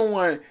 He doesn't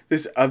want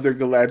this other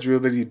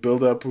Galadriel that he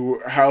built up,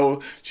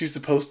 how she's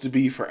supposed to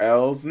be for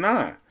elves.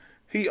 Nah.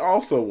 He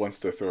also wants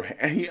to throw hands,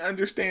 and he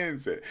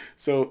understands it.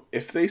 So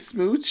if they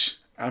smooch,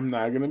 I'm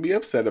not going to be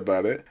upset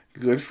about it.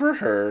 Good for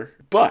her.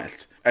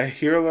 But I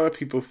hear a lot of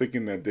people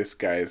thinking that this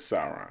guy is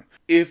Sauron.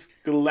 If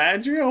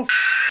Galadriel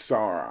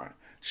Sauron,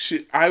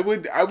 I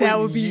would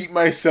yeet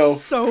myself.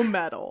 So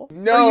metal.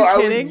 No, I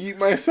would yeet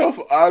myself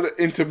out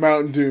into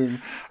Mount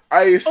Doom.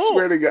 I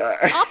swear to God.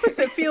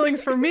 Opposite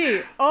feelings for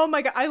me. Oh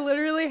my God. I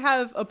literally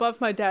have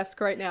above my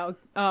desk right now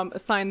a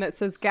sign that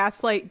says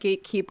Gaslight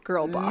Gatekeep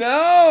Girl Boss.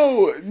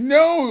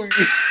 No.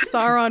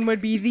 Sauron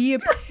would be the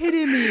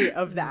epitome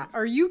of that.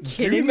 Are you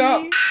kidding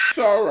me?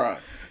 Sauron.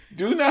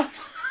 Do not.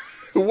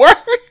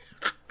 What?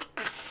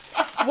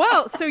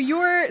 Well,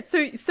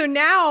 so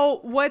now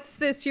what's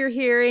this you're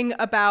hearing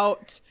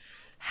about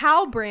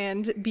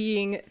Halbrand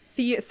being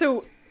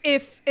So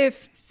if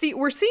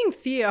we're seeing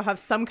Theo have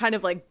some kind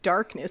of like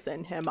darkness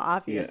in him,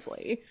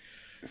 obviously.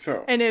 Yes.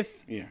 So and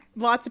if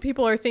lots of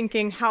people are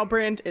thinking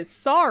Halbrand is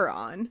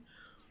Sauron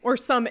or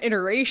some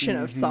iteration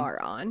of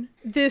Sauron,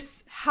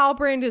 this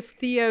Halbrand is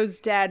Theo's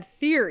dad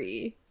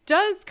theory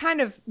does kind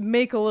of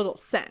make a little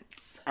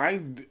sense.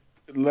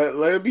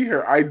 Let it be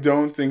here. I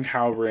don't think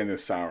Halbrand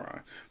is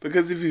Sauron.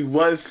 Because if he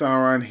was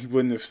Sauron, he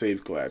wouldn't have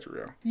saved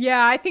Galadriel.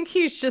 Yeah, I think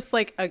he's just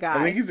like a guy.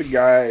 I think he's a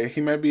guy. He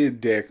might be a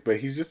dick,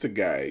 but he's just a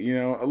guy. You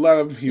know, a lot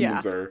of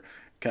humans are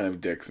kind of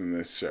dicks in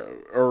this show.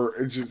 Or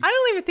it's just... I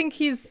don't even think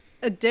he's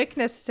a dick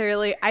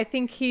necessarily. I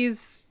think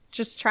he's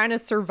just trying to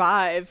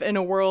survive in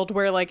a world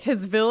where like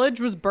his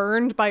village was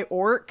burned by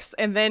orcs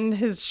and then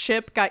his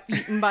ship got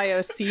eaten by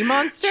a sea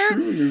monster.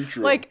 True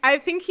neutral. Like, I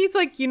think he's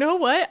like, you know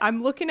what?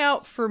 I'm looking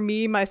out for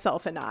me,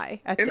 myself, and I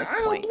at this point. And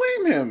I don't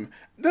blame him.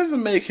 It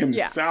doesn't make him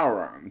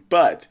Sauron,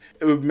 but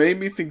it would make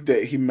me think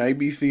that he might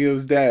be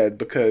Theo's dad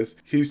because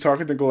he's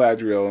talking to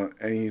Galadriel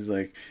and he's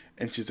like,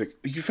 and she's like,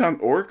 you found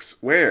orcs?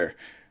 Where?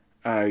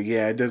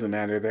 Yeah, it doesn't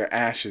matter. They're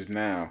ashes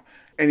now.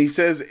 And he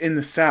says in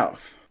the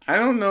south. I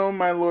don't know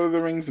my Lord of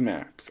the Rings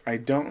maps. I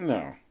don't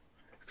know.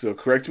 So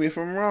correct me if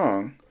I'm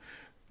wrong.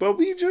 But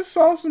we just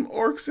saw some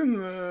orcs in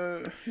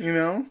the,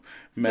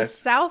 the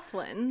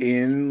Southlands.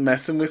 In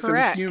messing with some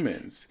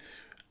humans.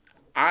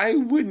 I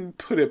wouldn't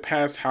put it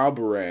past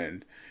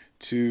Halbrand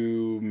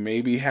to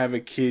maybe have a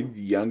kid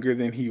younger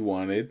than he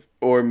wanted.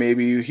 Or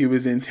maybe he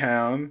was in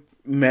town,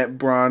 met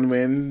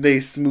Bronwyn, they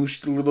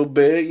smooched a little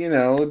bit,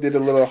 did a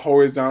little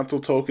horizontal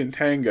Tolkien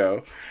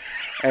tango.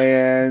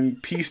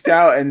 And pieced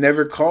out and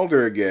never called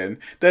her again.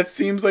 That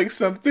seems like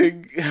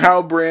something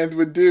Halbrand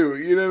would do.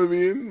 You know what I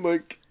mean?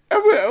 Like, I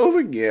was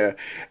like, yeah.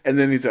 And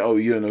then he said, oh,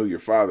 you don't know who your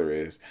father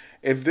is.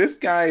 If this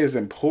guy is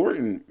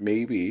important,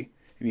 maybe,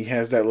 and he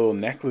has that little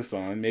necklace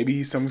on, maybe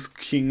he's some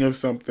king of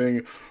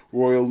something,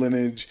 royal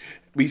lineage.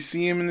 We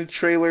see him in the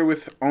trailer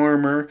with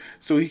armor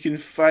so he can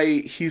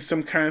fight. He's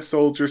some kind of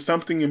soldier,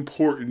 something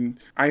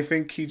important. I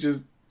think he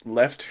just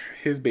left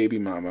his baby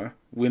mama,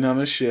 went on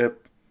a ship,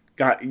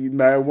 got eaten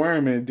by a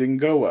worm and it didn't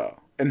go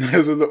well. And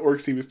those are the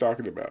orcs he was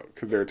talking about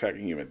because they're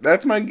attacking humans.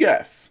 That's my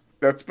guess.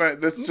 That's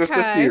just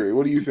a theory.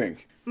 What do you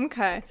think?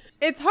 Okay.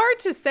 It's hard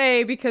to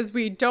say because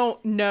we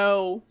don't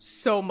know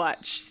so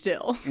much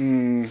still.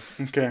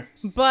 Okay.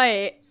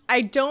 But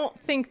I don't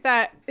think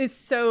that is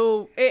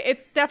so...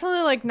 It's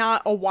definitely like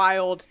not a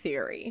wild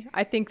theory.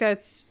 I think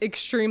that's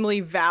extremely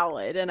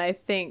valid and I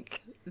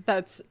think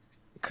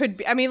could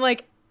be... I mean,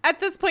 like, at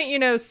this point,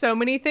 so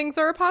many things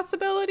are a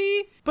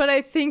possibility, but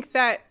I think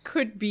that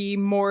could be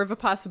more of a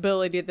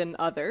possibility than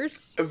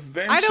others.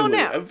 Eventually, I don't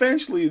know.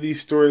 Eventually,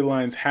 these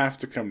storylines have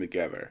to come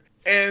together.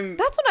 And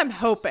that's what I'm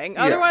hoping.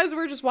 Otherwise,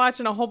 we're just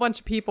watching a whole bunch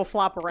of people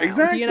flop around,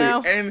 exactly.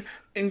 And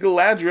in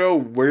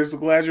Galadriel, where does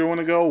Galadriel want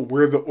to go?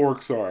 Where the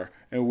orcs are.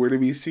 And where do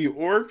we see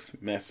orcs?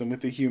 Messing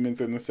with the humans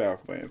in the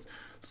Southlands.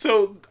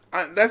 So,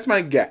 that's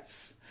my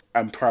guess.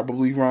 I'm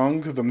probably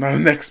wrong because I'm not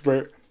an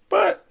expert,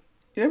 but...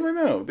 You never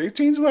know. They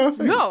change a lot of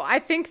things. No, I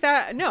think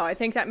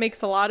that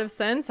makes a lot of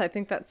sense. I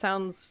think that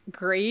sounds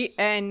great.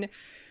 And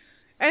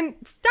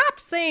stop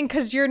saying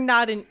because you're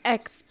not an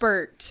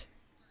expert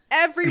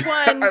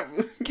everyone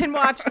can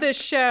watch this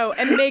show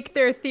and make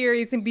their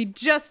theories and be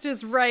just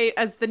as right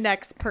as the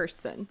next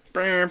person.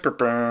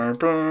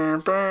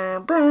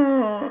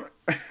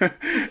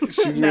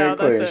 She's Mary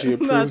Clay. She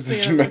approves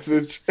this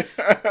message.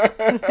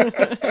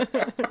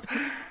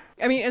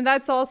 I mean, and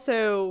that's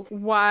also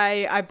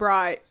why I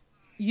brought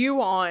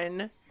you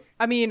on.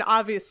 I mean,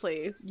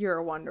 obviously, you're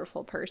a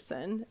wonderful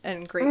person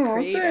and great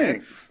creator.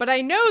 Thanks. But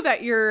I know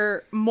that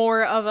you're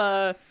more of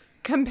a,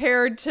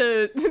 compared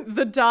to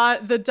the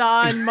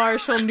Don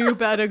Marshall New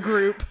Beta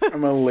group.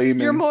 I'm a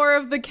layman. You're more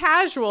of the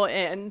casual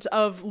end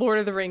of Lord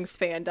of the Rings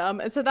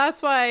fandom. And so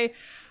that's why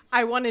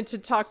I wanted to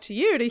talk to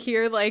you to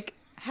hear, like,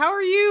 how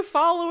are you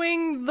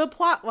following the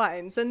plot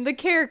lines and the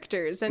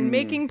characters and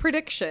making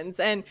predictions?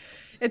 And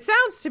it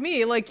sounds to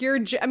me like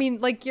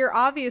you're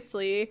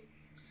obviously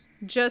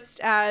just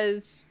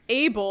as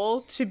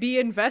able to be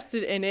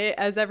invested in it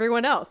as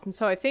everyone else. And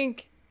so I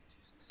think,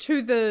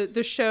 to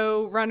the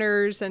show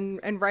runners and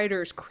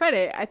writers'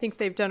 credit, I think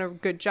they've done a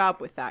good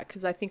job with that,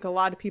 because I think a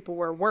lot of people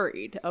were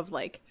worried of,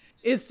 like,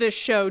 is this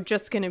show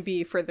just going to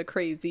be for the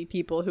crazy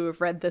people who have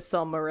read the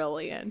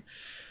Silmarillion?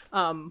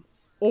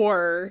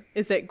 Or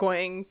is it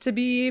going to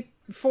be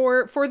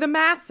for the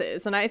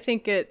masses? And I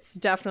think it's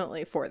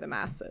definitely for the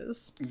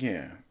masses.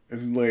 Yeah.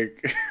 And,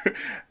 like,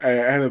 I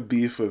had a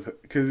beef with,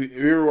 because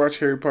you ever watch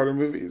Harry Potter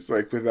movies,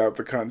 like, without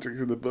the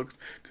context of the books?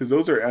 Because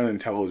those are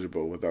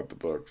unintelligible without the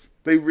books.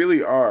 They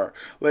really are.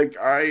 Like,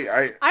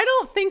 I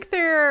don't think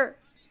they're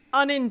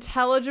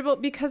unintelligible,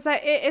 because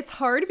it's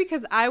hard,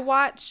 because I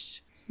watched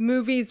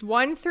movies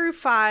 1 through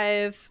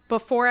 5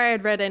 before I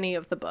had read any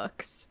of the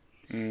books.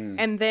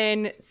 And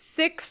then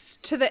 6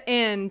 to the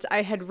end,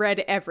 I had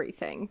read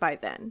everything by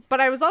then. But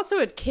I was also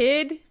a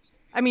kid.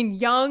 I mean,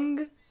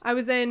 young. I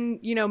was in,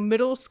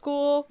 middle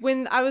school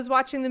when I was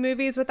watching the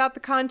movies without the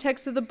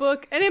context of the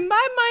book. And in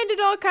my mind, it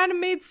all kind of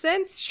made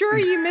sense. Sure,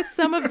 you missed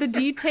some of the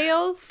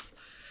details,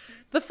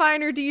 the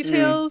finer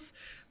details.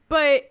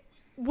 But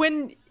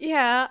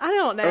I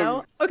don't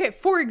know. Okay,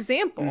 for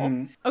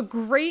example, a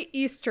great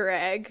Easter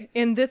egg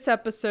in this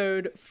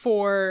episode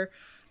for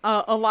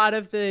a lot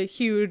of the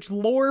huge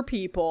lore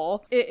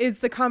people is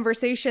the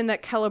conversation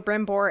that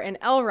Celebrimbor and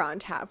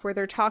Elrond have, where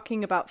they're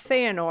talking about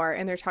Feanor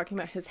and they're talking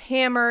about his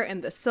hammer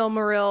and the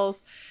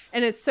Silmarils.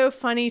 And it's so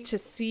funny to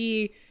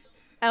see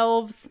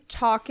elves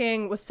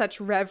talking with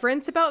such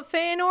reverence about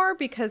Feanor,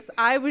 because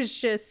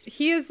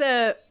he is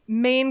a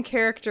main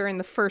character in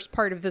the first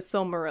part of the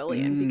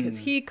Silmarillion, because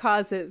he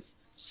causes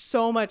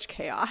so much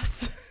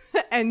chaos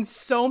and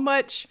so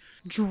much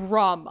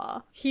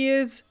drama. He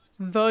is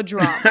the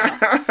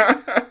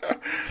drama.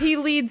 He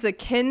leads a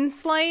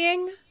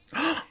kinslaying.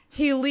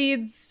 He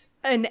leads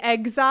an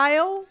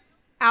exile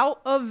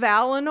out of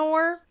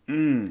Valinor.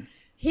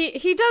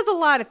 He does a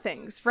lot of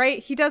things, right?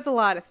 He does a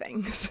lot of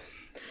things.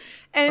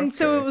 And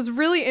so it was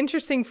really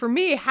interesting for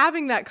me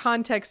having that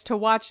context to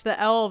watch the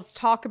elves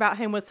talk about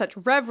him with such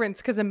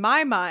reverence, because in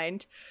my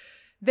mind,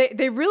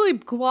 they really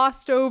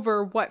glossed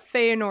over what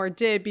Feanor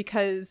did,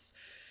 because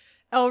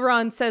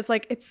Elrond says,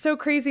 like, it's so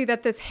crazy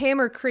that this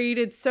hammer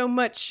created so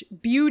much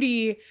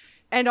beauty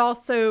and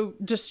also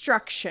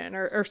destruction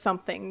or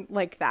something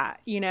like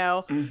that,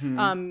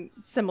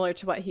 similar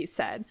to what he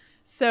said.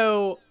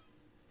 So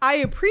I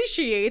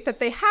appreciate that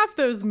they have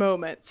those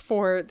moments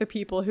for the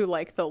people who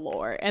like the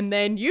lore. And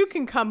then you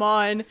can come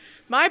on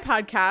my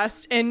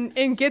podcast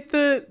and get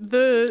the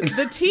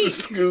tea. The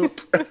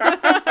scoop.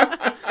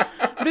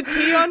 The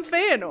tea on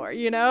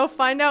Feanor,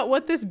 find out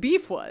what this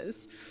beef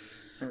was.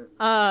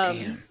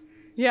 Damn.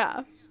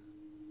 Yeah.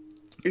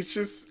 It's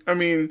just, I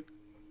mean,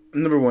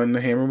 number one,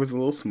 the hammer was a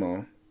little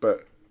small,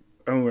 but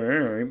all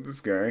right, this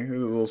guy is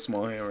a little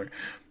small hammer.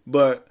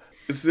 But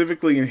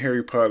specifically in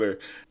Harry Potter,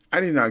 I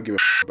did not give a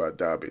about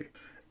Dobby.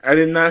 I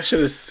did not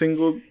shed a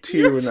single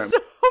tear when that. So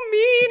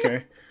mean.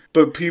 Okay.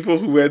 But people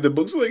who read the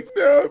books were like,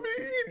 no,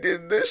 he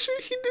did that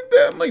shit. He did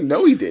that. I'm like,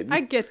 no, he didn't.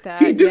 I get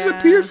that. He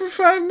disappeared for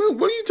 5 minutes.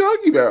 What are you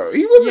talking about?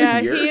 He wasn't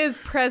here. Yeah, he is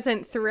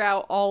present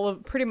throughout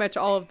pretty much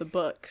all of the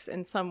books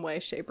in some way,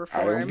 shape, or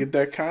form. I don't get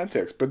that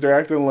context. But they're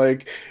acting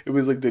like it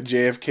was like the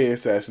JFK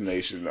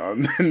assassination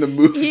in the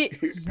movie.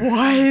 It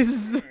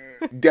was.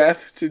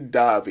 Death to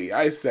Dobby.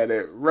 I said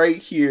it right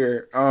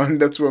here.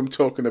 That's what I'm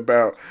talking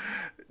about.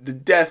 The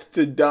death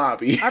to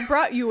Dobby. I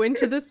brought you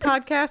into this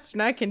podcast,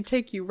 and I can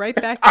take you right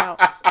back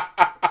out.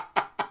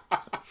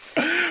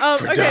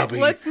 Okay, Dobby.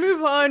 Let's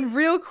move on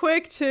real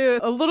quick to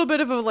a little bit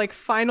of a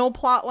final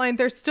plot line.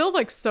 There's still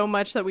so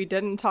much that we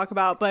didn't talk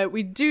about, but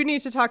we do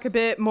need to talk a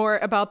bit more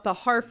about the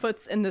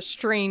Harfoots and the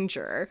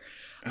Stranger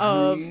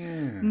of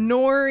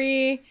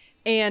Nori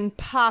and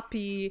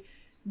Poppy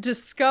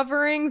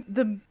discovering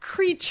the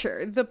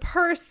creature, the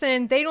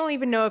person. They don't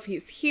even know if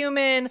he's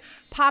human.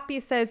 Poppy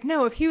says,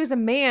 no, if he was a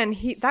man,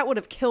 that would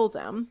have killed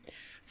him.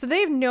 So they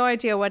have no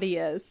idea what he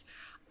is.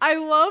 I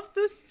love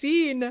the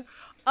scene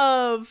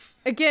of,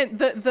 again,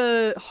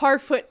 the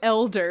Harfoot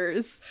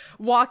elders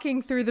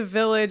walking through the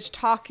village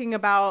talking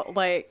about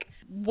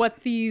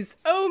what these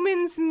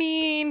omens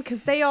mean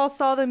because they all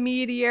saw the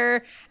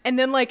meteor, and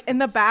then like in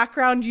the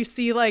background you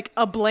see like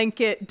a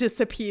blanket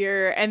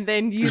disappear, and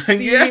then you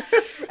see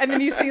Yes. and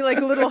then you see like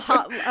little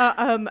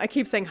I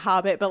keep saying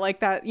hobbit, but like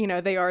that, you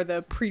know, they are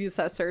the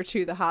predecessor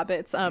to the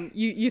hobbits.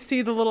 You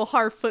see the little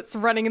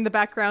Harfoots running in the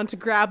background to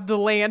grab the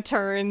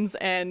lanterns,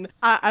 and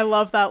I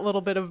love that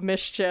little bit of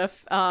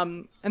mischief.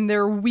 And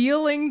they're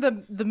wheeling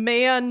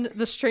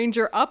the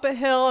stranger up a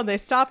hill, and they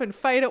stop and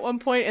fight at one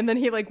point, and then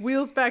he like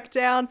wheels back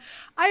down.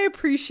 I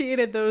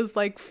appreciated those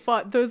like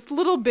those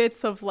little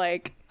bits of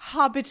like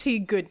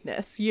hobbity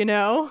goodness, you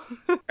know?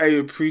 I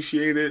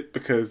appreciate it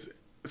because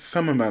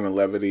some amount of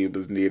levity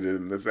was needed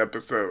in this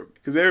episode.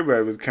 Because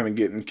everybody was kind of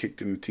getting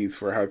kicked in the teeth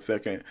for a hot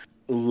second.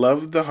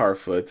 Love the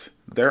Harfoots.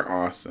 They're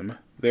awesome.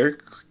 They're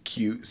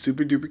cute,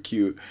 super duper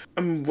cute.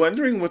 I'm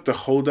wondering what the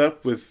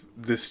holdup with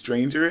this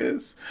stranger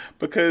is.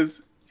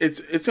 Because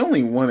it's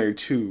only one or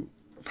two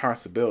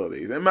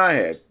possibilities. In my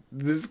head,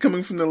 this is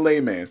coming from the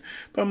layman.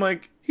 But I'm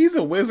like, he's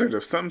a wizard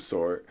of some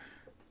sort.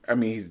 I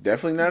mean, he's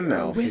definitely not an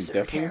elf.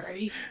 Wizard,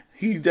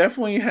 He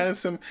definitely has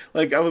some,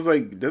 like, I was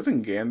like,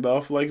 doesn't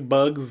Gandalf like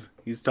bugs?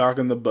 He's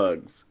talking to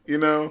bugs, you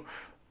know?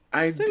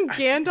 Doesn't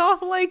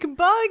Gandalf like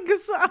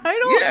bugs? I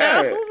don't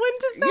know. When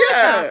does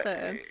that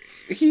happen?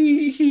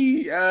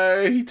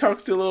 He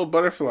talks to a little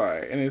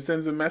butterfly and it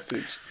sends a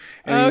message.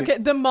 Okay,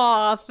 the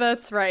moth,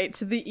 that's right,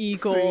 to the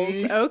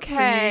eagles.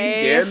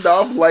 Okay.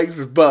 Gandalf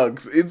likes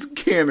bugs. It's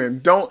canon.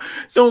 Don't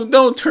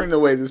turn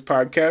away this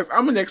podcast.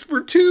 I'm an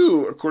expert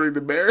too, according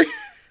to Barry.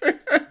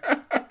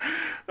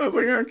 I was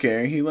like,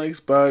 okay, he likes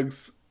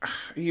bugs.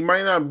 He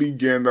might not be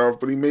Gandalf,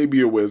 but he may be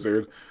a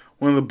wizard.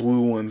 One of the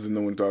blue ones that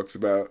no one talks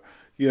about.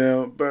 You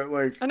know, but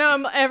like... I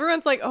know,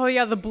 everyone's like, oh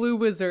yeah, the blue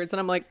wizards. And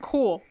I'm like,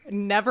 cool.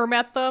 Never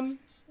met them.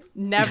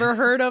 Never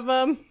heard of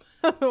them.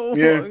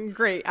 Yeah.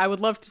 Great. I would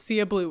love to see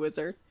a blue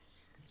wizard.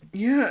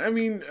 Yeah, I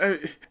mean,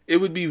 it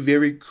would be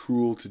very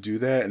cruel to do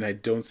that, and I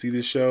don't see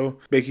the show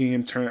making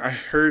him turn... I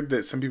heard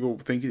that some people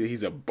think that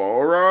he's a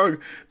Balrog.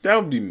 That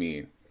would be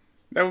mean.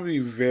 That would be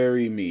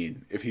very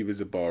mean if he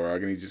was a Balrog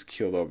and he just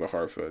killed all the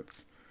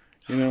Harfoots.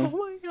 You know? Oh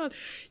my god.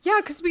 Yeah,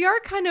 because we are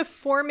kind of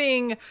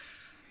forming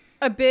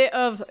a bit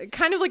of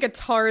kind of like a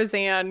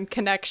Tarzan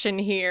connection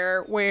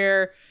here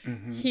where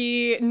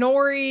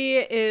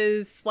Nori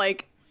is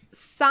like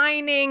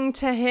signing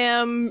to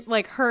him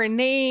like her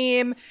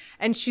name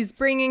and she's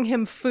bringing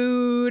him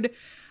food.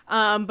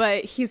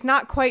 But he's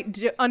not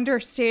quite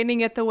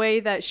understanding it the way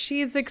that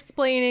she's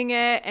explaining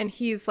it. And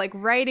he's like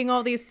writing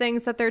all these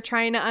things that they're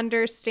trying to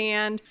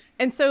understand.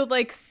 And so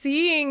like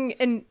seeing,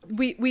 and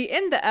we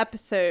end the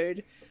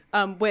episode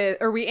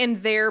we end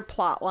their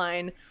plot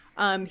line.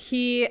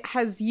 He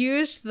has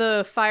used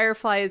the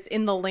fireflies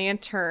in the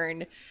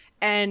lantern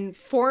and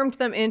formed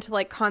them into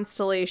like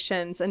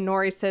constellations. And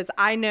Nori says,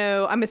 I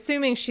know, I'm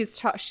assuming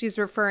she's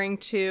referring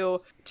to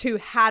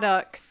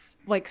Haddock's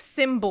like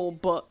symbol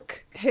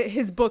book,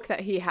 his book that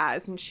he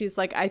has. And she's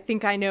like, I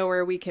think I know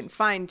where we can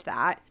find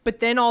that. But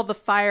then all the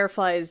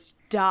fireflies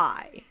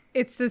die.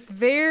 It's this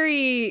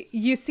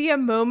you see a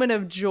moment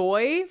of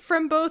joy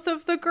from both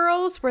of the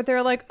girls where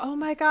they're like, oh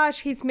my gosh,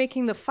 he's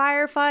making the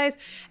fireflies.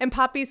 And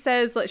Poppy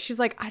says, she's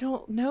like, I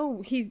don't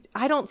know.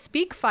 I don't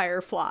speak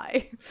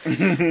firefly.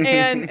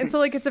 and so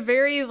like, it's a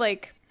very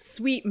like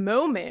sweet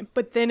moment,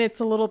 but then it's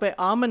a little bit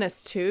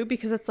ominous too,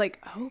 because it's like,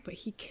 oh, but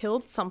he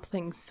killed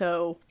something.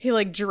 So he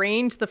like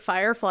drained the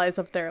fireflies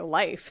of their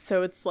life.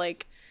 So it's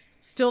like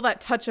still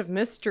that touch of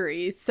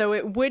mystery. So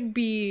it would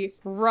be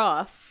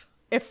rough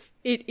if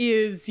it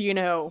is, you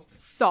know,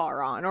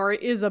 Sauron or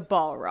it is a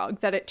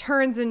Balrog, that it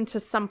turns into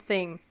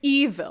something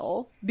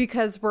evil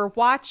because we're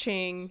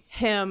watching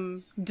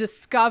him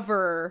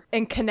discover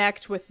and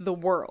connect with the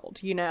world,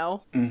 you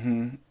know?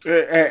 Mm-hmm.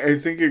 I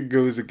think it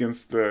goes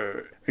against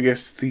the, I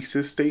guess,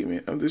 thesis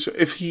statement of the show.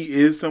 If he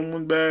is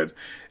someone bad,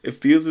 it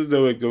feels as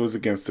though it goes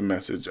against the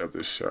message of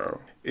the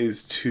show.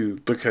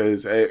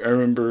 Because I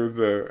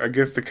remember I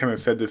guess they kind of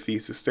said the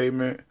thesis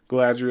statement.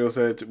 Galadriel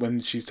said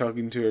when she's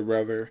talking to her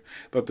brother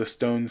about the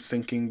stone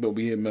sinking, but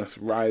we must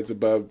rise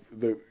above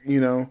the,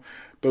 you know,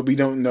 but we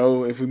don't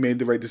know if we made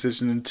the right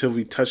decision until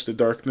we touch the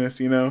darkness,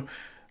 you know.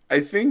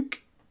 I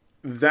think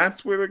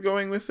that's where they're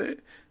going with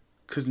it.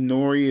 Because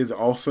Nori is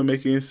also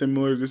making a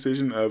similar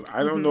decision of,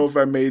 I don't know if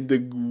I made the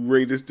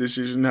greatest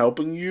decision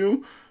helping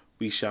you.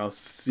 We shall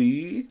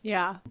see.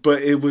 Yeah.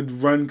 But it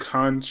would run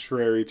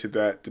contrary to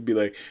that to be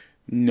like,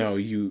 no,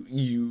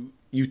 you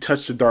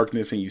touched the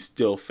darkness and you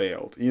still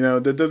failed. You know,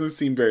 that doesn't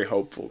seem very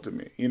hopeful to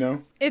me, you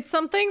know? It's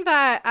something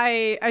that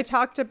I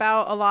talked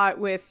about a lot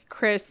with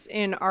Chris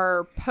in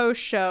our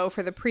post show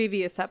for the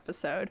previous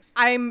episode.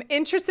 I'm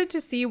interested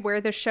to see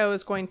where the show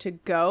is going to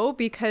go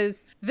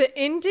because the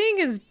ending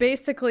is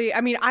basically,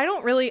 I mean, I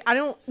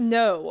don't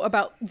know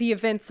about the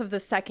events of the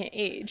Second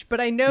Age,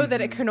 but I know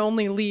that it can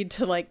only lead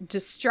to like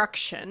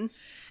destruction.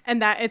 And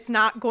that it's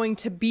not going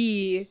to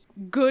be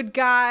good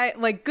guys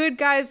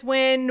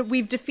win,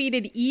 we've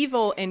defeated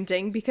evil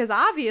ending, because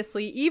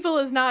obviously evil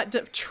is not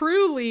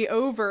truly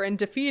over and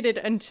defeated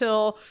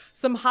until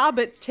some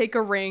hobbits take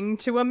a ring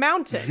to a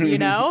mountain, you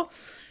know?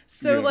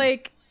 So, Yeah.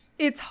 like,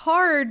 it's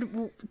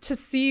hard to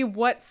see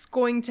what's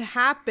going to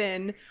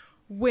happen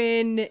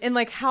when, and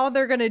like how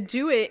they're going to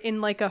do it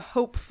in like a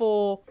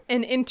hopeful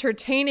and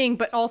entertaining,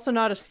 but also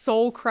not a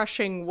soul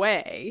crushing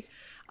way.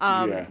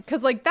 Yeah.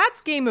 Because like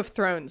that's Game of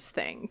Thrones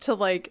thing to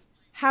like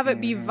have it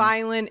be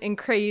violent and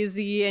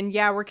crazy. And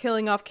yeah, we're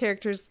killing off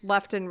characters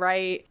left and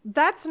right.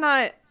 That's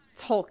not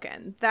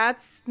Tolkien.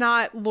 That's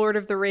not Lord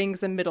of the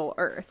Rings and Middle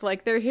Earth.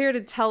 Like they're here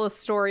to tell a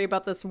story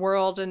about this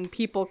world and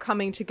people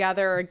coming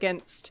together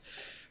against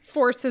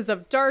forces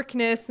of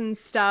darkness and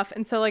stuff.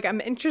 And so like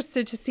I'm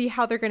interested to see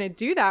how they're going to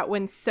do that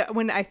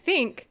when I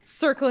think,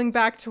 circling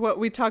back to what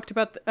we talked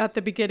about at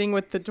the beginning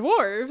with the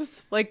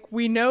dwarves, like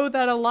we know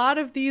that a lot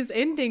of these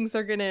endings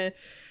are going to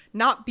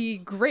not be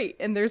great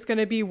and there's going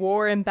to be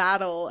war and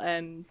battle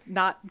and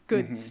not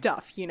good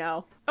stuff, you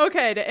know.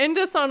 Okay, to end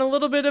us on a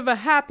little bit of a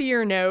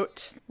happier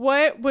note,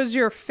 what was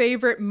your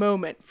favorite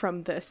moment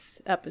from this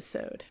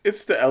episode?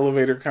 It's the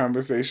elevator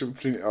conversation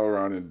between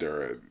Elrond and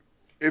Durin.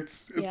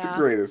 It's the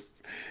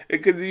greatest.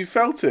 Because you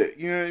felt it.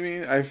 You know what I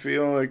mean? I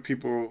feel like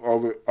people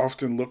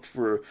often look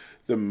for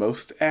the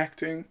most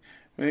acting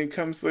when it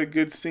comes to like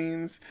good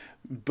scenes.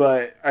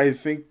 But I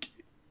think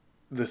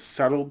the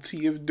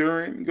subtlety of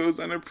Durin goes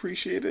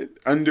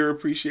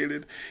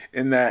underappreciated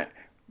in that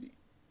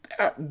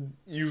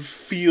you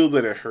feel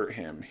that it hurt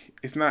him.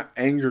 It's not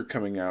anger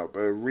coming out,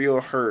 but a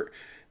real hurt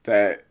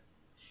that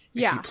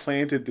he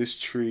planted this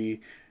tree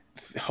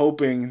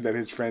hoping that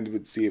his friend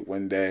would see it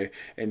one day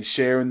and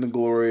share in the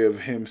glory of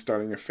him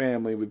starting a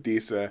family with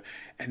Disa.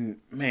 And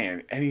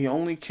man, and he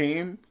only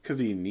came because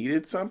he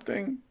needed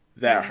something.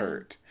 That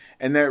hurt.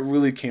 And that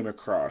really came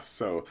across.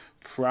 So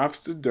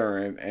props to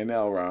Durin and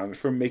Elrond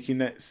for making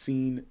that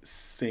scene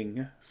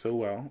sing so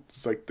well.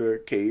 Just like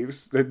the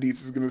caves that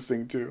Disa's going to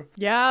sing to.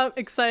 Yeah,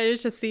 excited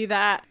to see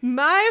that.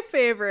 My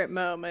favorite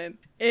moment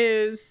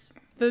is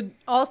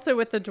also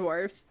with the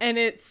dwarves, and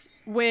it's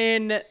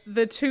when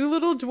the two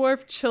little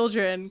dwarf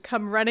children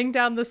come running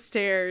down the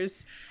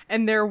stairs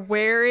and they're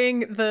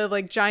wearing the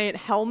like giant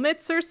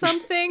helmets or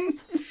something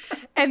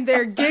and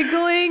they're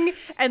giggling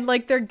and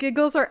like their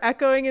giggles are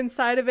echoing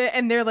inside of it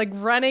and they're like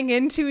running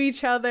into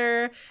each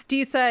other.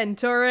 Disa and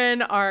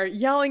Durin are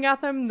yelling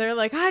at them. They're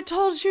like, I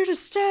told you to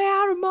stay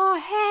out of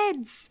my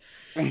heads.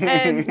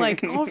 And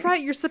like, all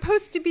right, you're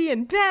supposed to be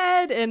in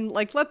bed and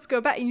like, let's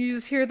go back. And you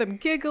just hear them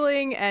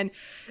giggling. And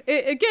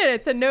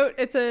it's a note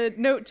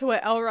to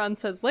what Elrond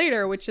says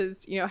later, which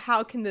is, you know,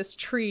 how can this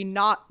tree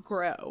not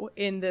grow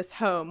in this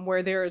home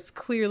where there is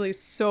clearly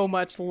so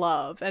much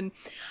love? And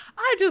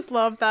I just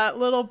love that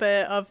little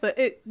bit of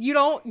you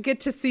don't get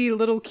to see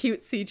little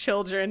cutesy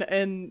children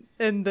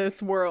in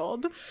this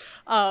world.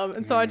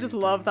 And so I just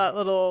love that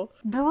little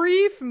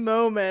brief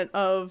moment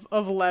of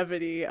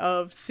levity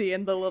of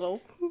seeing the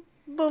little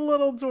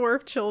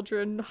dwarf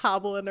children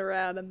hobbling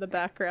around in the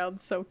background.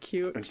 So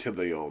cute. Until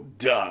they all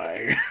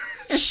die.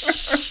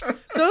 Shh.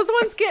 Those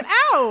ones get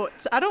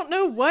out. I don't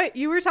know what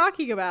you were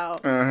talking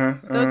about.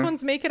 Those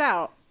ones make it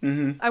out.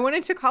 I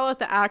wanted to call out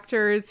the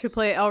actors who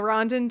play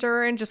Elrond and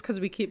Durin just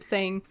because we keep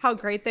saying how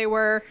great they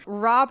were.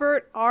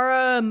 Robert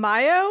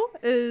Aramayo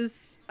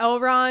is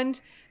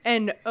Elrond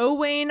and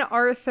Owain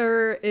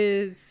Arthur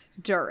is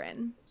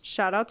Durin.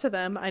 Shout out to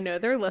them. I know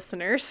they're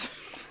listeners.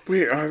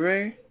 Wait, are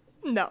they?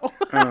 No.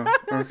 Oh,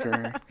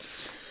 okay.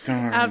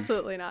 Darn.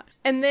 Absolutely not.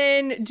 And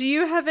then, do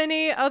you have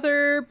any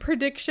other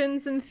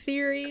predictions and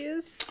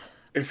theories?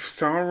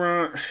 If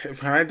I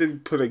had to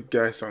put a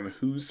guess on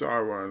who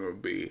Sauron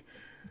would be,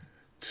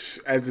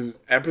 as of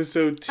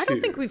episode 2. I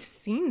don't think we've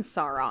seen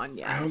Sauron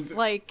yet.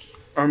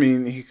 I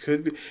mean, he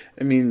could be.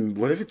 I mean,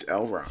 what if it's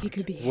Elrond? He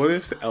could be. What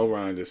if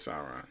Elrond is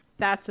Sauron?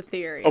 That's a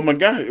theory. Oh my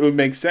god, it would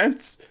make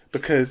sense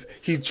because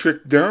he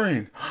tricked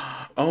Durin.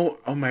 Oh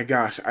my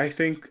gosh, I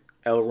think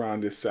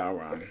Elrond is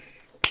Sauron.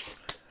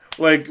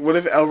 Like, what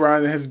if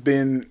Elrond has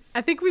been...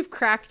 I think we've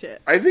cracked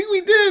it. I think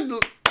we did.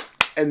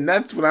 And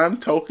that's what I'm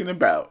talking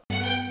about.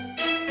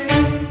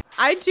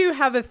 I do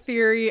have a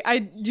theory.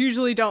 I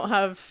usually don't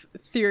have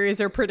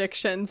theories or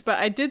predictions, but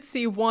I did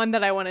see one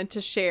that I wanted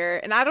to share.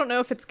 And I don't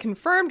know if it's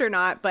confirmed or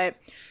not, but...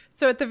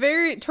 So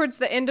towards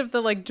the end of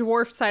the like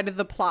dwarf side of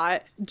the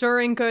plot,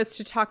 Durin goes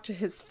to talk to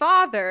his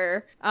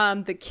father,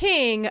 the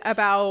king,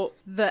 about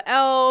the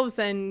elves,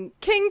 and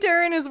King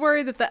Durin is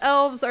worried that the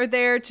elves are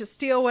there to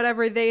steal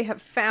whatever they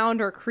have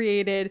found or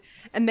created,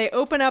 and they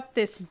open up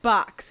this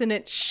box, and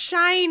it's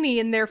shiny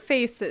in their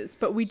faces,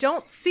 but we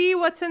don't see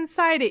what's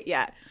inside it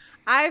yet.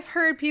 I've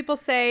heard people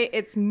say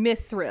it's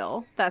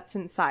mithril that's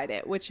inside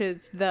it, which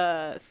is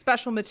the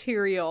special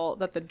material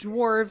that the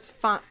dwarves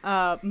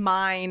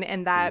mine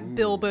and that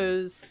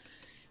Bilbo's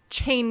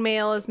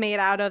chainmail is made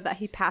out of that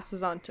he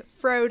passes on to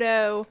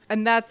Frodo.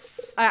 And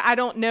I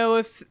don't know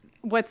if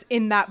what's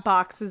in that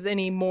box is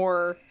any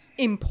more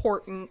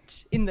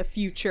important in the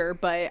future,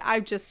 but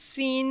I've just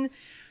seen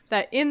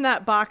that in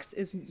that box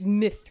is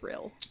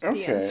mithril.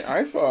 Okay,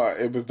 I thought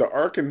it was the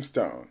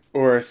Arkenstone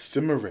or a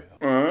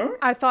Cimmeril.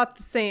 I thought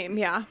the same,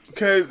 yeah.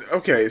 So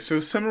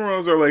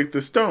Cimmerils are like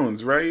the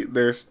stones, right?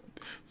 There's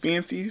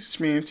fancy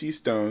schmancy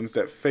stones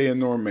that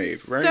Feanor made,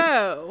 right?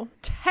 So,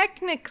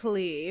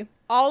 technically,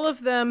 all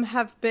of them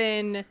have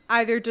been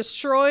either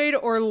destroyed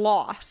or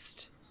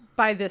lost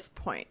by this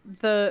point.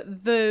 The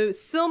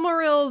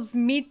Silmarils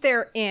meet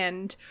their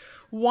end.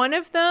 One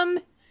of them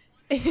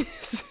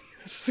is...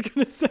 This is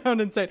going to sound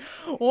insane.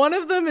 One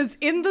of them is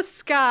in the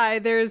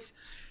sky. It's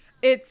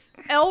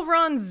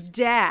Elrond's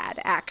dad,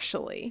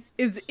 actually,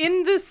 is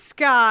in the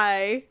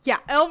sky. Yeah,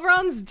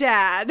 Elrond's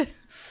dad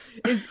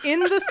is in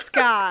the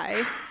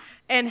sky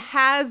and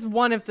has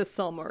one of the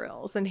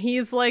Silmarils. And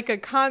he's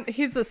like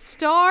he's a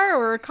star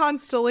or a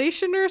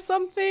constellation or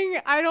something.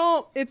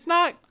 It's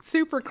not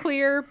super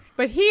clear,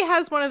 but he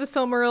has one of the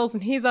Silmarils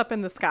and he's up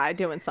in the sky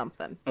doing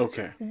something.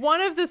 Okay. One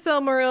of the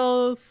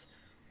Silmarils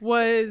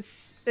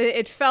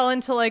it fell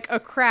into like a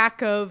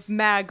crack of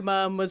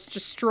magma and was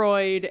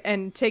destroyed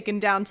and taken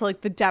down to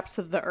like the depths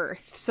of the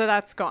earth. So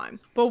that's gone.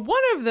 But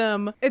one of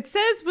them, it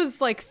says, was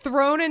like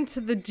thrown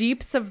into the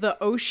deeps of the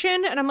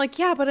ocean. And I'm like,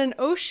 yeah, but an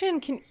ocean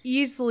can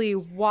easily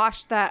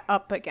wash that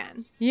up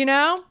again. You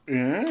know?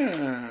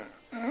 Yeah.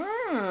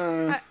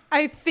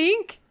 I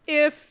think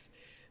if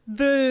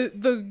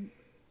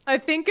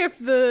if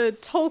the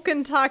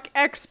Tolkien Talk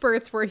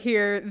experts were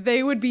here,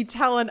 they would be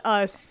telling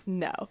us,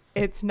 no,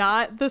 it's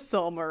not the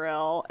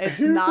Silmaril. It's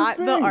not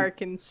the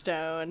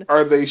Arkenstone.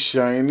 Are they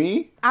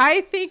shiny?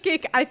 I think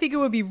it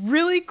would be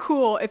really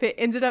cool if it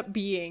ended up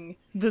being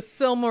the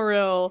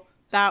Silmaril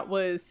that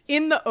was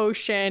in the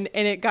ocean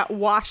and it got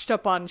washed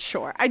up on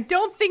shore. I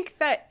don't think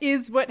that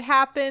is what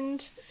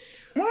happened.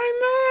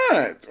 Why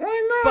not?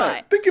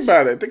 But Think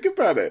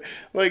about it.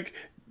 Like,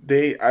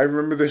 I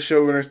remember the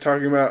showrunners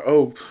talking about,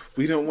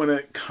 we don't want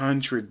to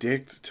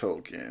contradict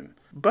Tolkien.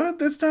 But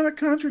that's not a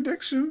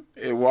contradiction.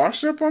 It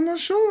washed up on the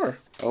shore.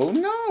 Oh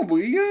no,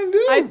 what are you gonna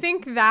do? I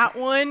think that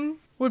one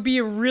would be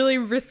a really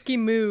risky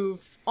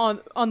move on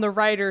the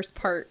writer's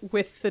part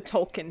with the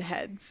Tolkien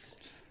heads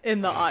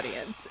in the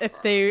audience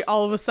if they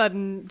all of a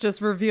sudden just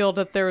revealed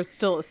that there was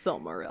still a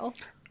Silmaril.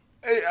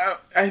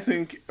 I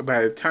think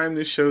by the time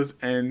the show's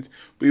end,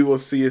 we will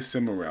see a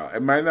Silmaril.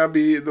 It might not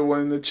be the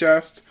one in the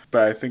chest,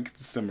 but I think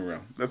it's a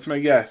Silmaril. That's my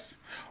guess.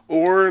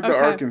 Or the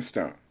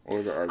Arkenstone.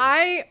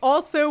 I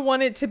also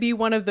want it to be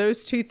one of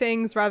those two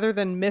things rather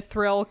than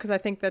Mithril, because I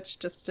think that's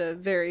just a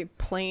very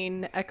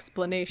plain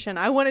explanation.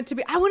 I want it to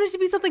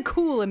be something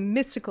cool and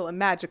mystical and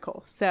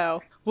magical.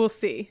 So we'll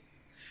see.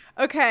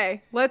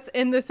 Okay, let's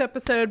end this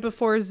episode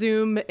before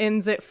Zoom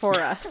ends it for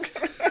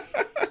us.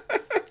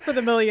 For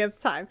the millionth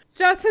time.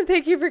 Justin,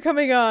 thank you for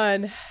coming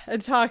on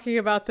and talking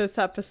about this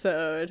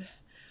episode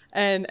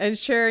and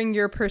sharing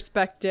your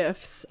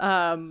perspectives.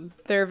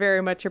 They're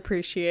very much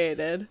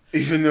appreciated.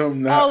 Even though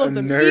I'm not all of a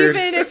them, nerd.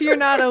 even if you're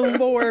not a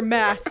lore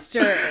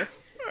master.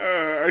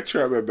 I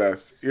try my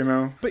best, you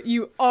know? But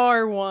you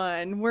are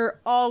one. We're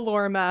all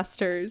lore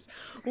masters.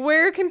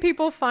 Where can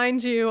people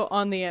find you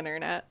on the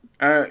internet?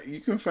 You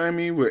can find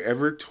me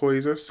wherever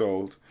toys are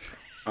sold.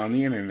 On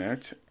the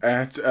internet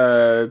at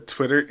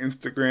Twitter,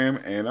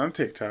 Instagram, and on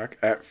TikTok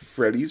at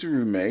Freddy's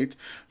Roommate.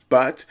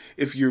 But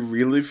if you're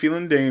really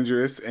feeling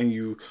dangerous and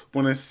you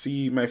want to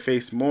see my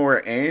face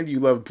more and you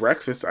love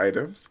breakfast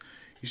items,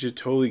 you should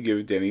totally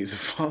give Denny's a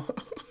follow.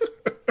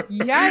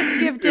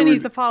 Yes, give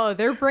Denny's a follow.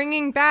 They're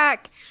bringing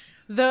back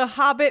the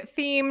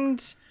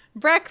Hobbit-themed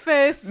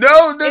breakfast.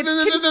 No.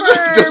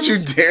 Don't you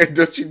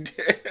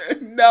dare.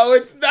 No,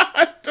 it's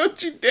not.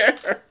 Don't you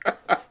dare.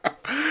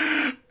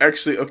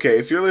 Actually, okay,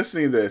 if you're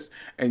listening to this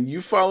and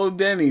you follow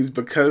Denny's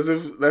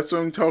that's what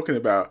I'm talking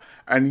about,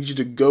 I need you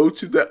to go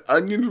to the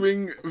onion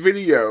ring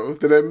video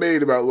that I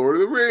made about Lord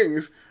of the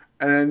Rings,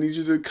 and I need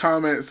you to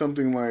comment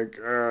something like,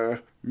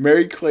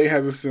 Mary Clay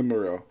has a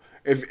Silmaril.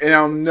 And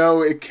I'll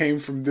know it came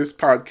from this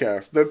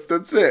podcast.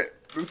 That's it.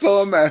 That's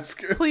all I'm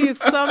asking. Please,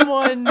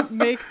 someone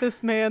make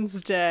this man's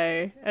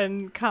day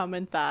and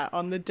comment that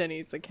on the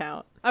Denny's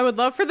account. I would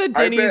love for the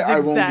Denny's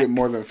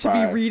execs to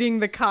be reading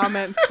the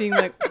comments being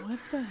like, what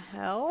the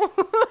hell?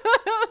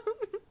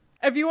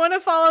 If you want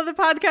to follow the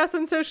podcast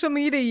on social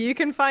media, you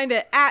can find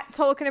it at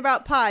Tolkien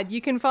About Pod.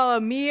 You can follow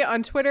me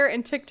on Twitter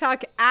and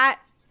TikTok at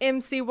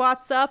MC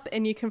Watts Up,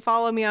 and you can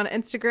follow me on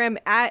Instagram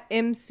at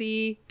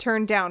MC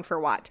Turned Down for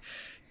Watt.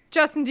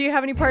 Justin, do you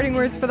have any parting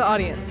words for the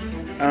audience?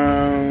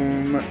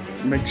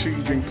 Make sure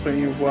you drink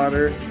plenty of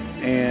water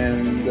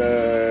and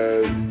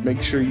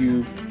make sure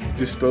you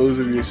dispose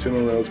of your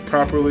Silmarils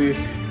properly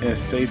in a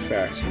safe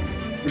fashion.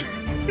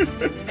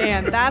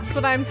 And that's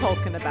what I'm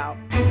talking about.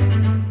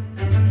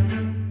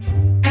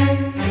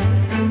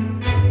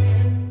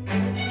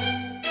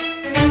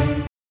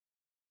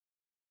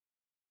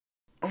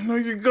 Oh no,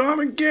 you're gone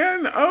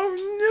again!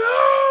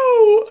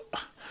 Oh no!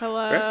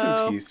 Hello. Rest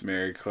in peace,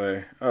 Mary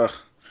Clay. Ugh.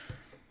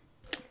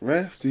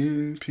 Rest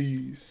in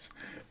peace,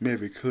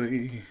 Mary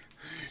Clay.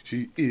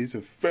 She is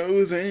a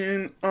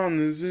frozen on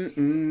the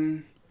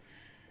Zoom.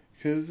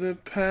 'Cause the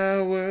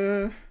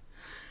power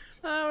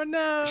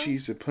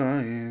she's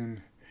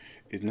supplying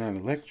is not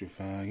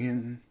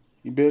electrifying.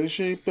 You better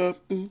shape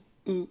up, ooh,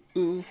 ooh,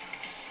 ooh.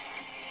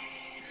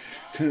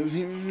 'Cause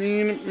you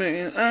need a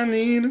man, I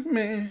need a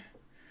man.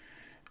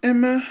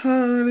 and my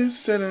heart is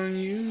set on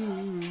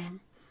you.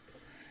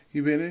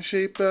 You better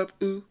shape up,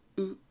 ooh,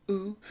 ooh,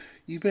 ooh.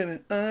 You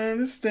better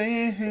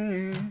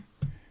understand.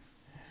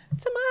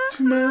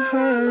 To my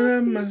heart, I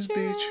must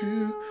be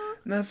true.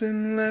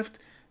 Nothing left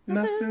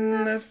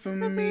for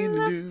me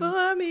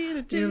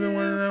to do. You're the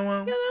one I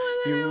want.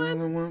 You're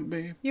the one,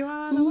 babe. You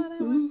are the one I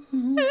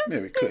want.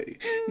 Mary Clay.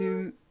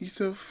 You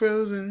so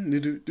frozen. Do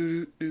do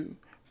do do do.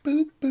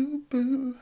 Boo boo boo.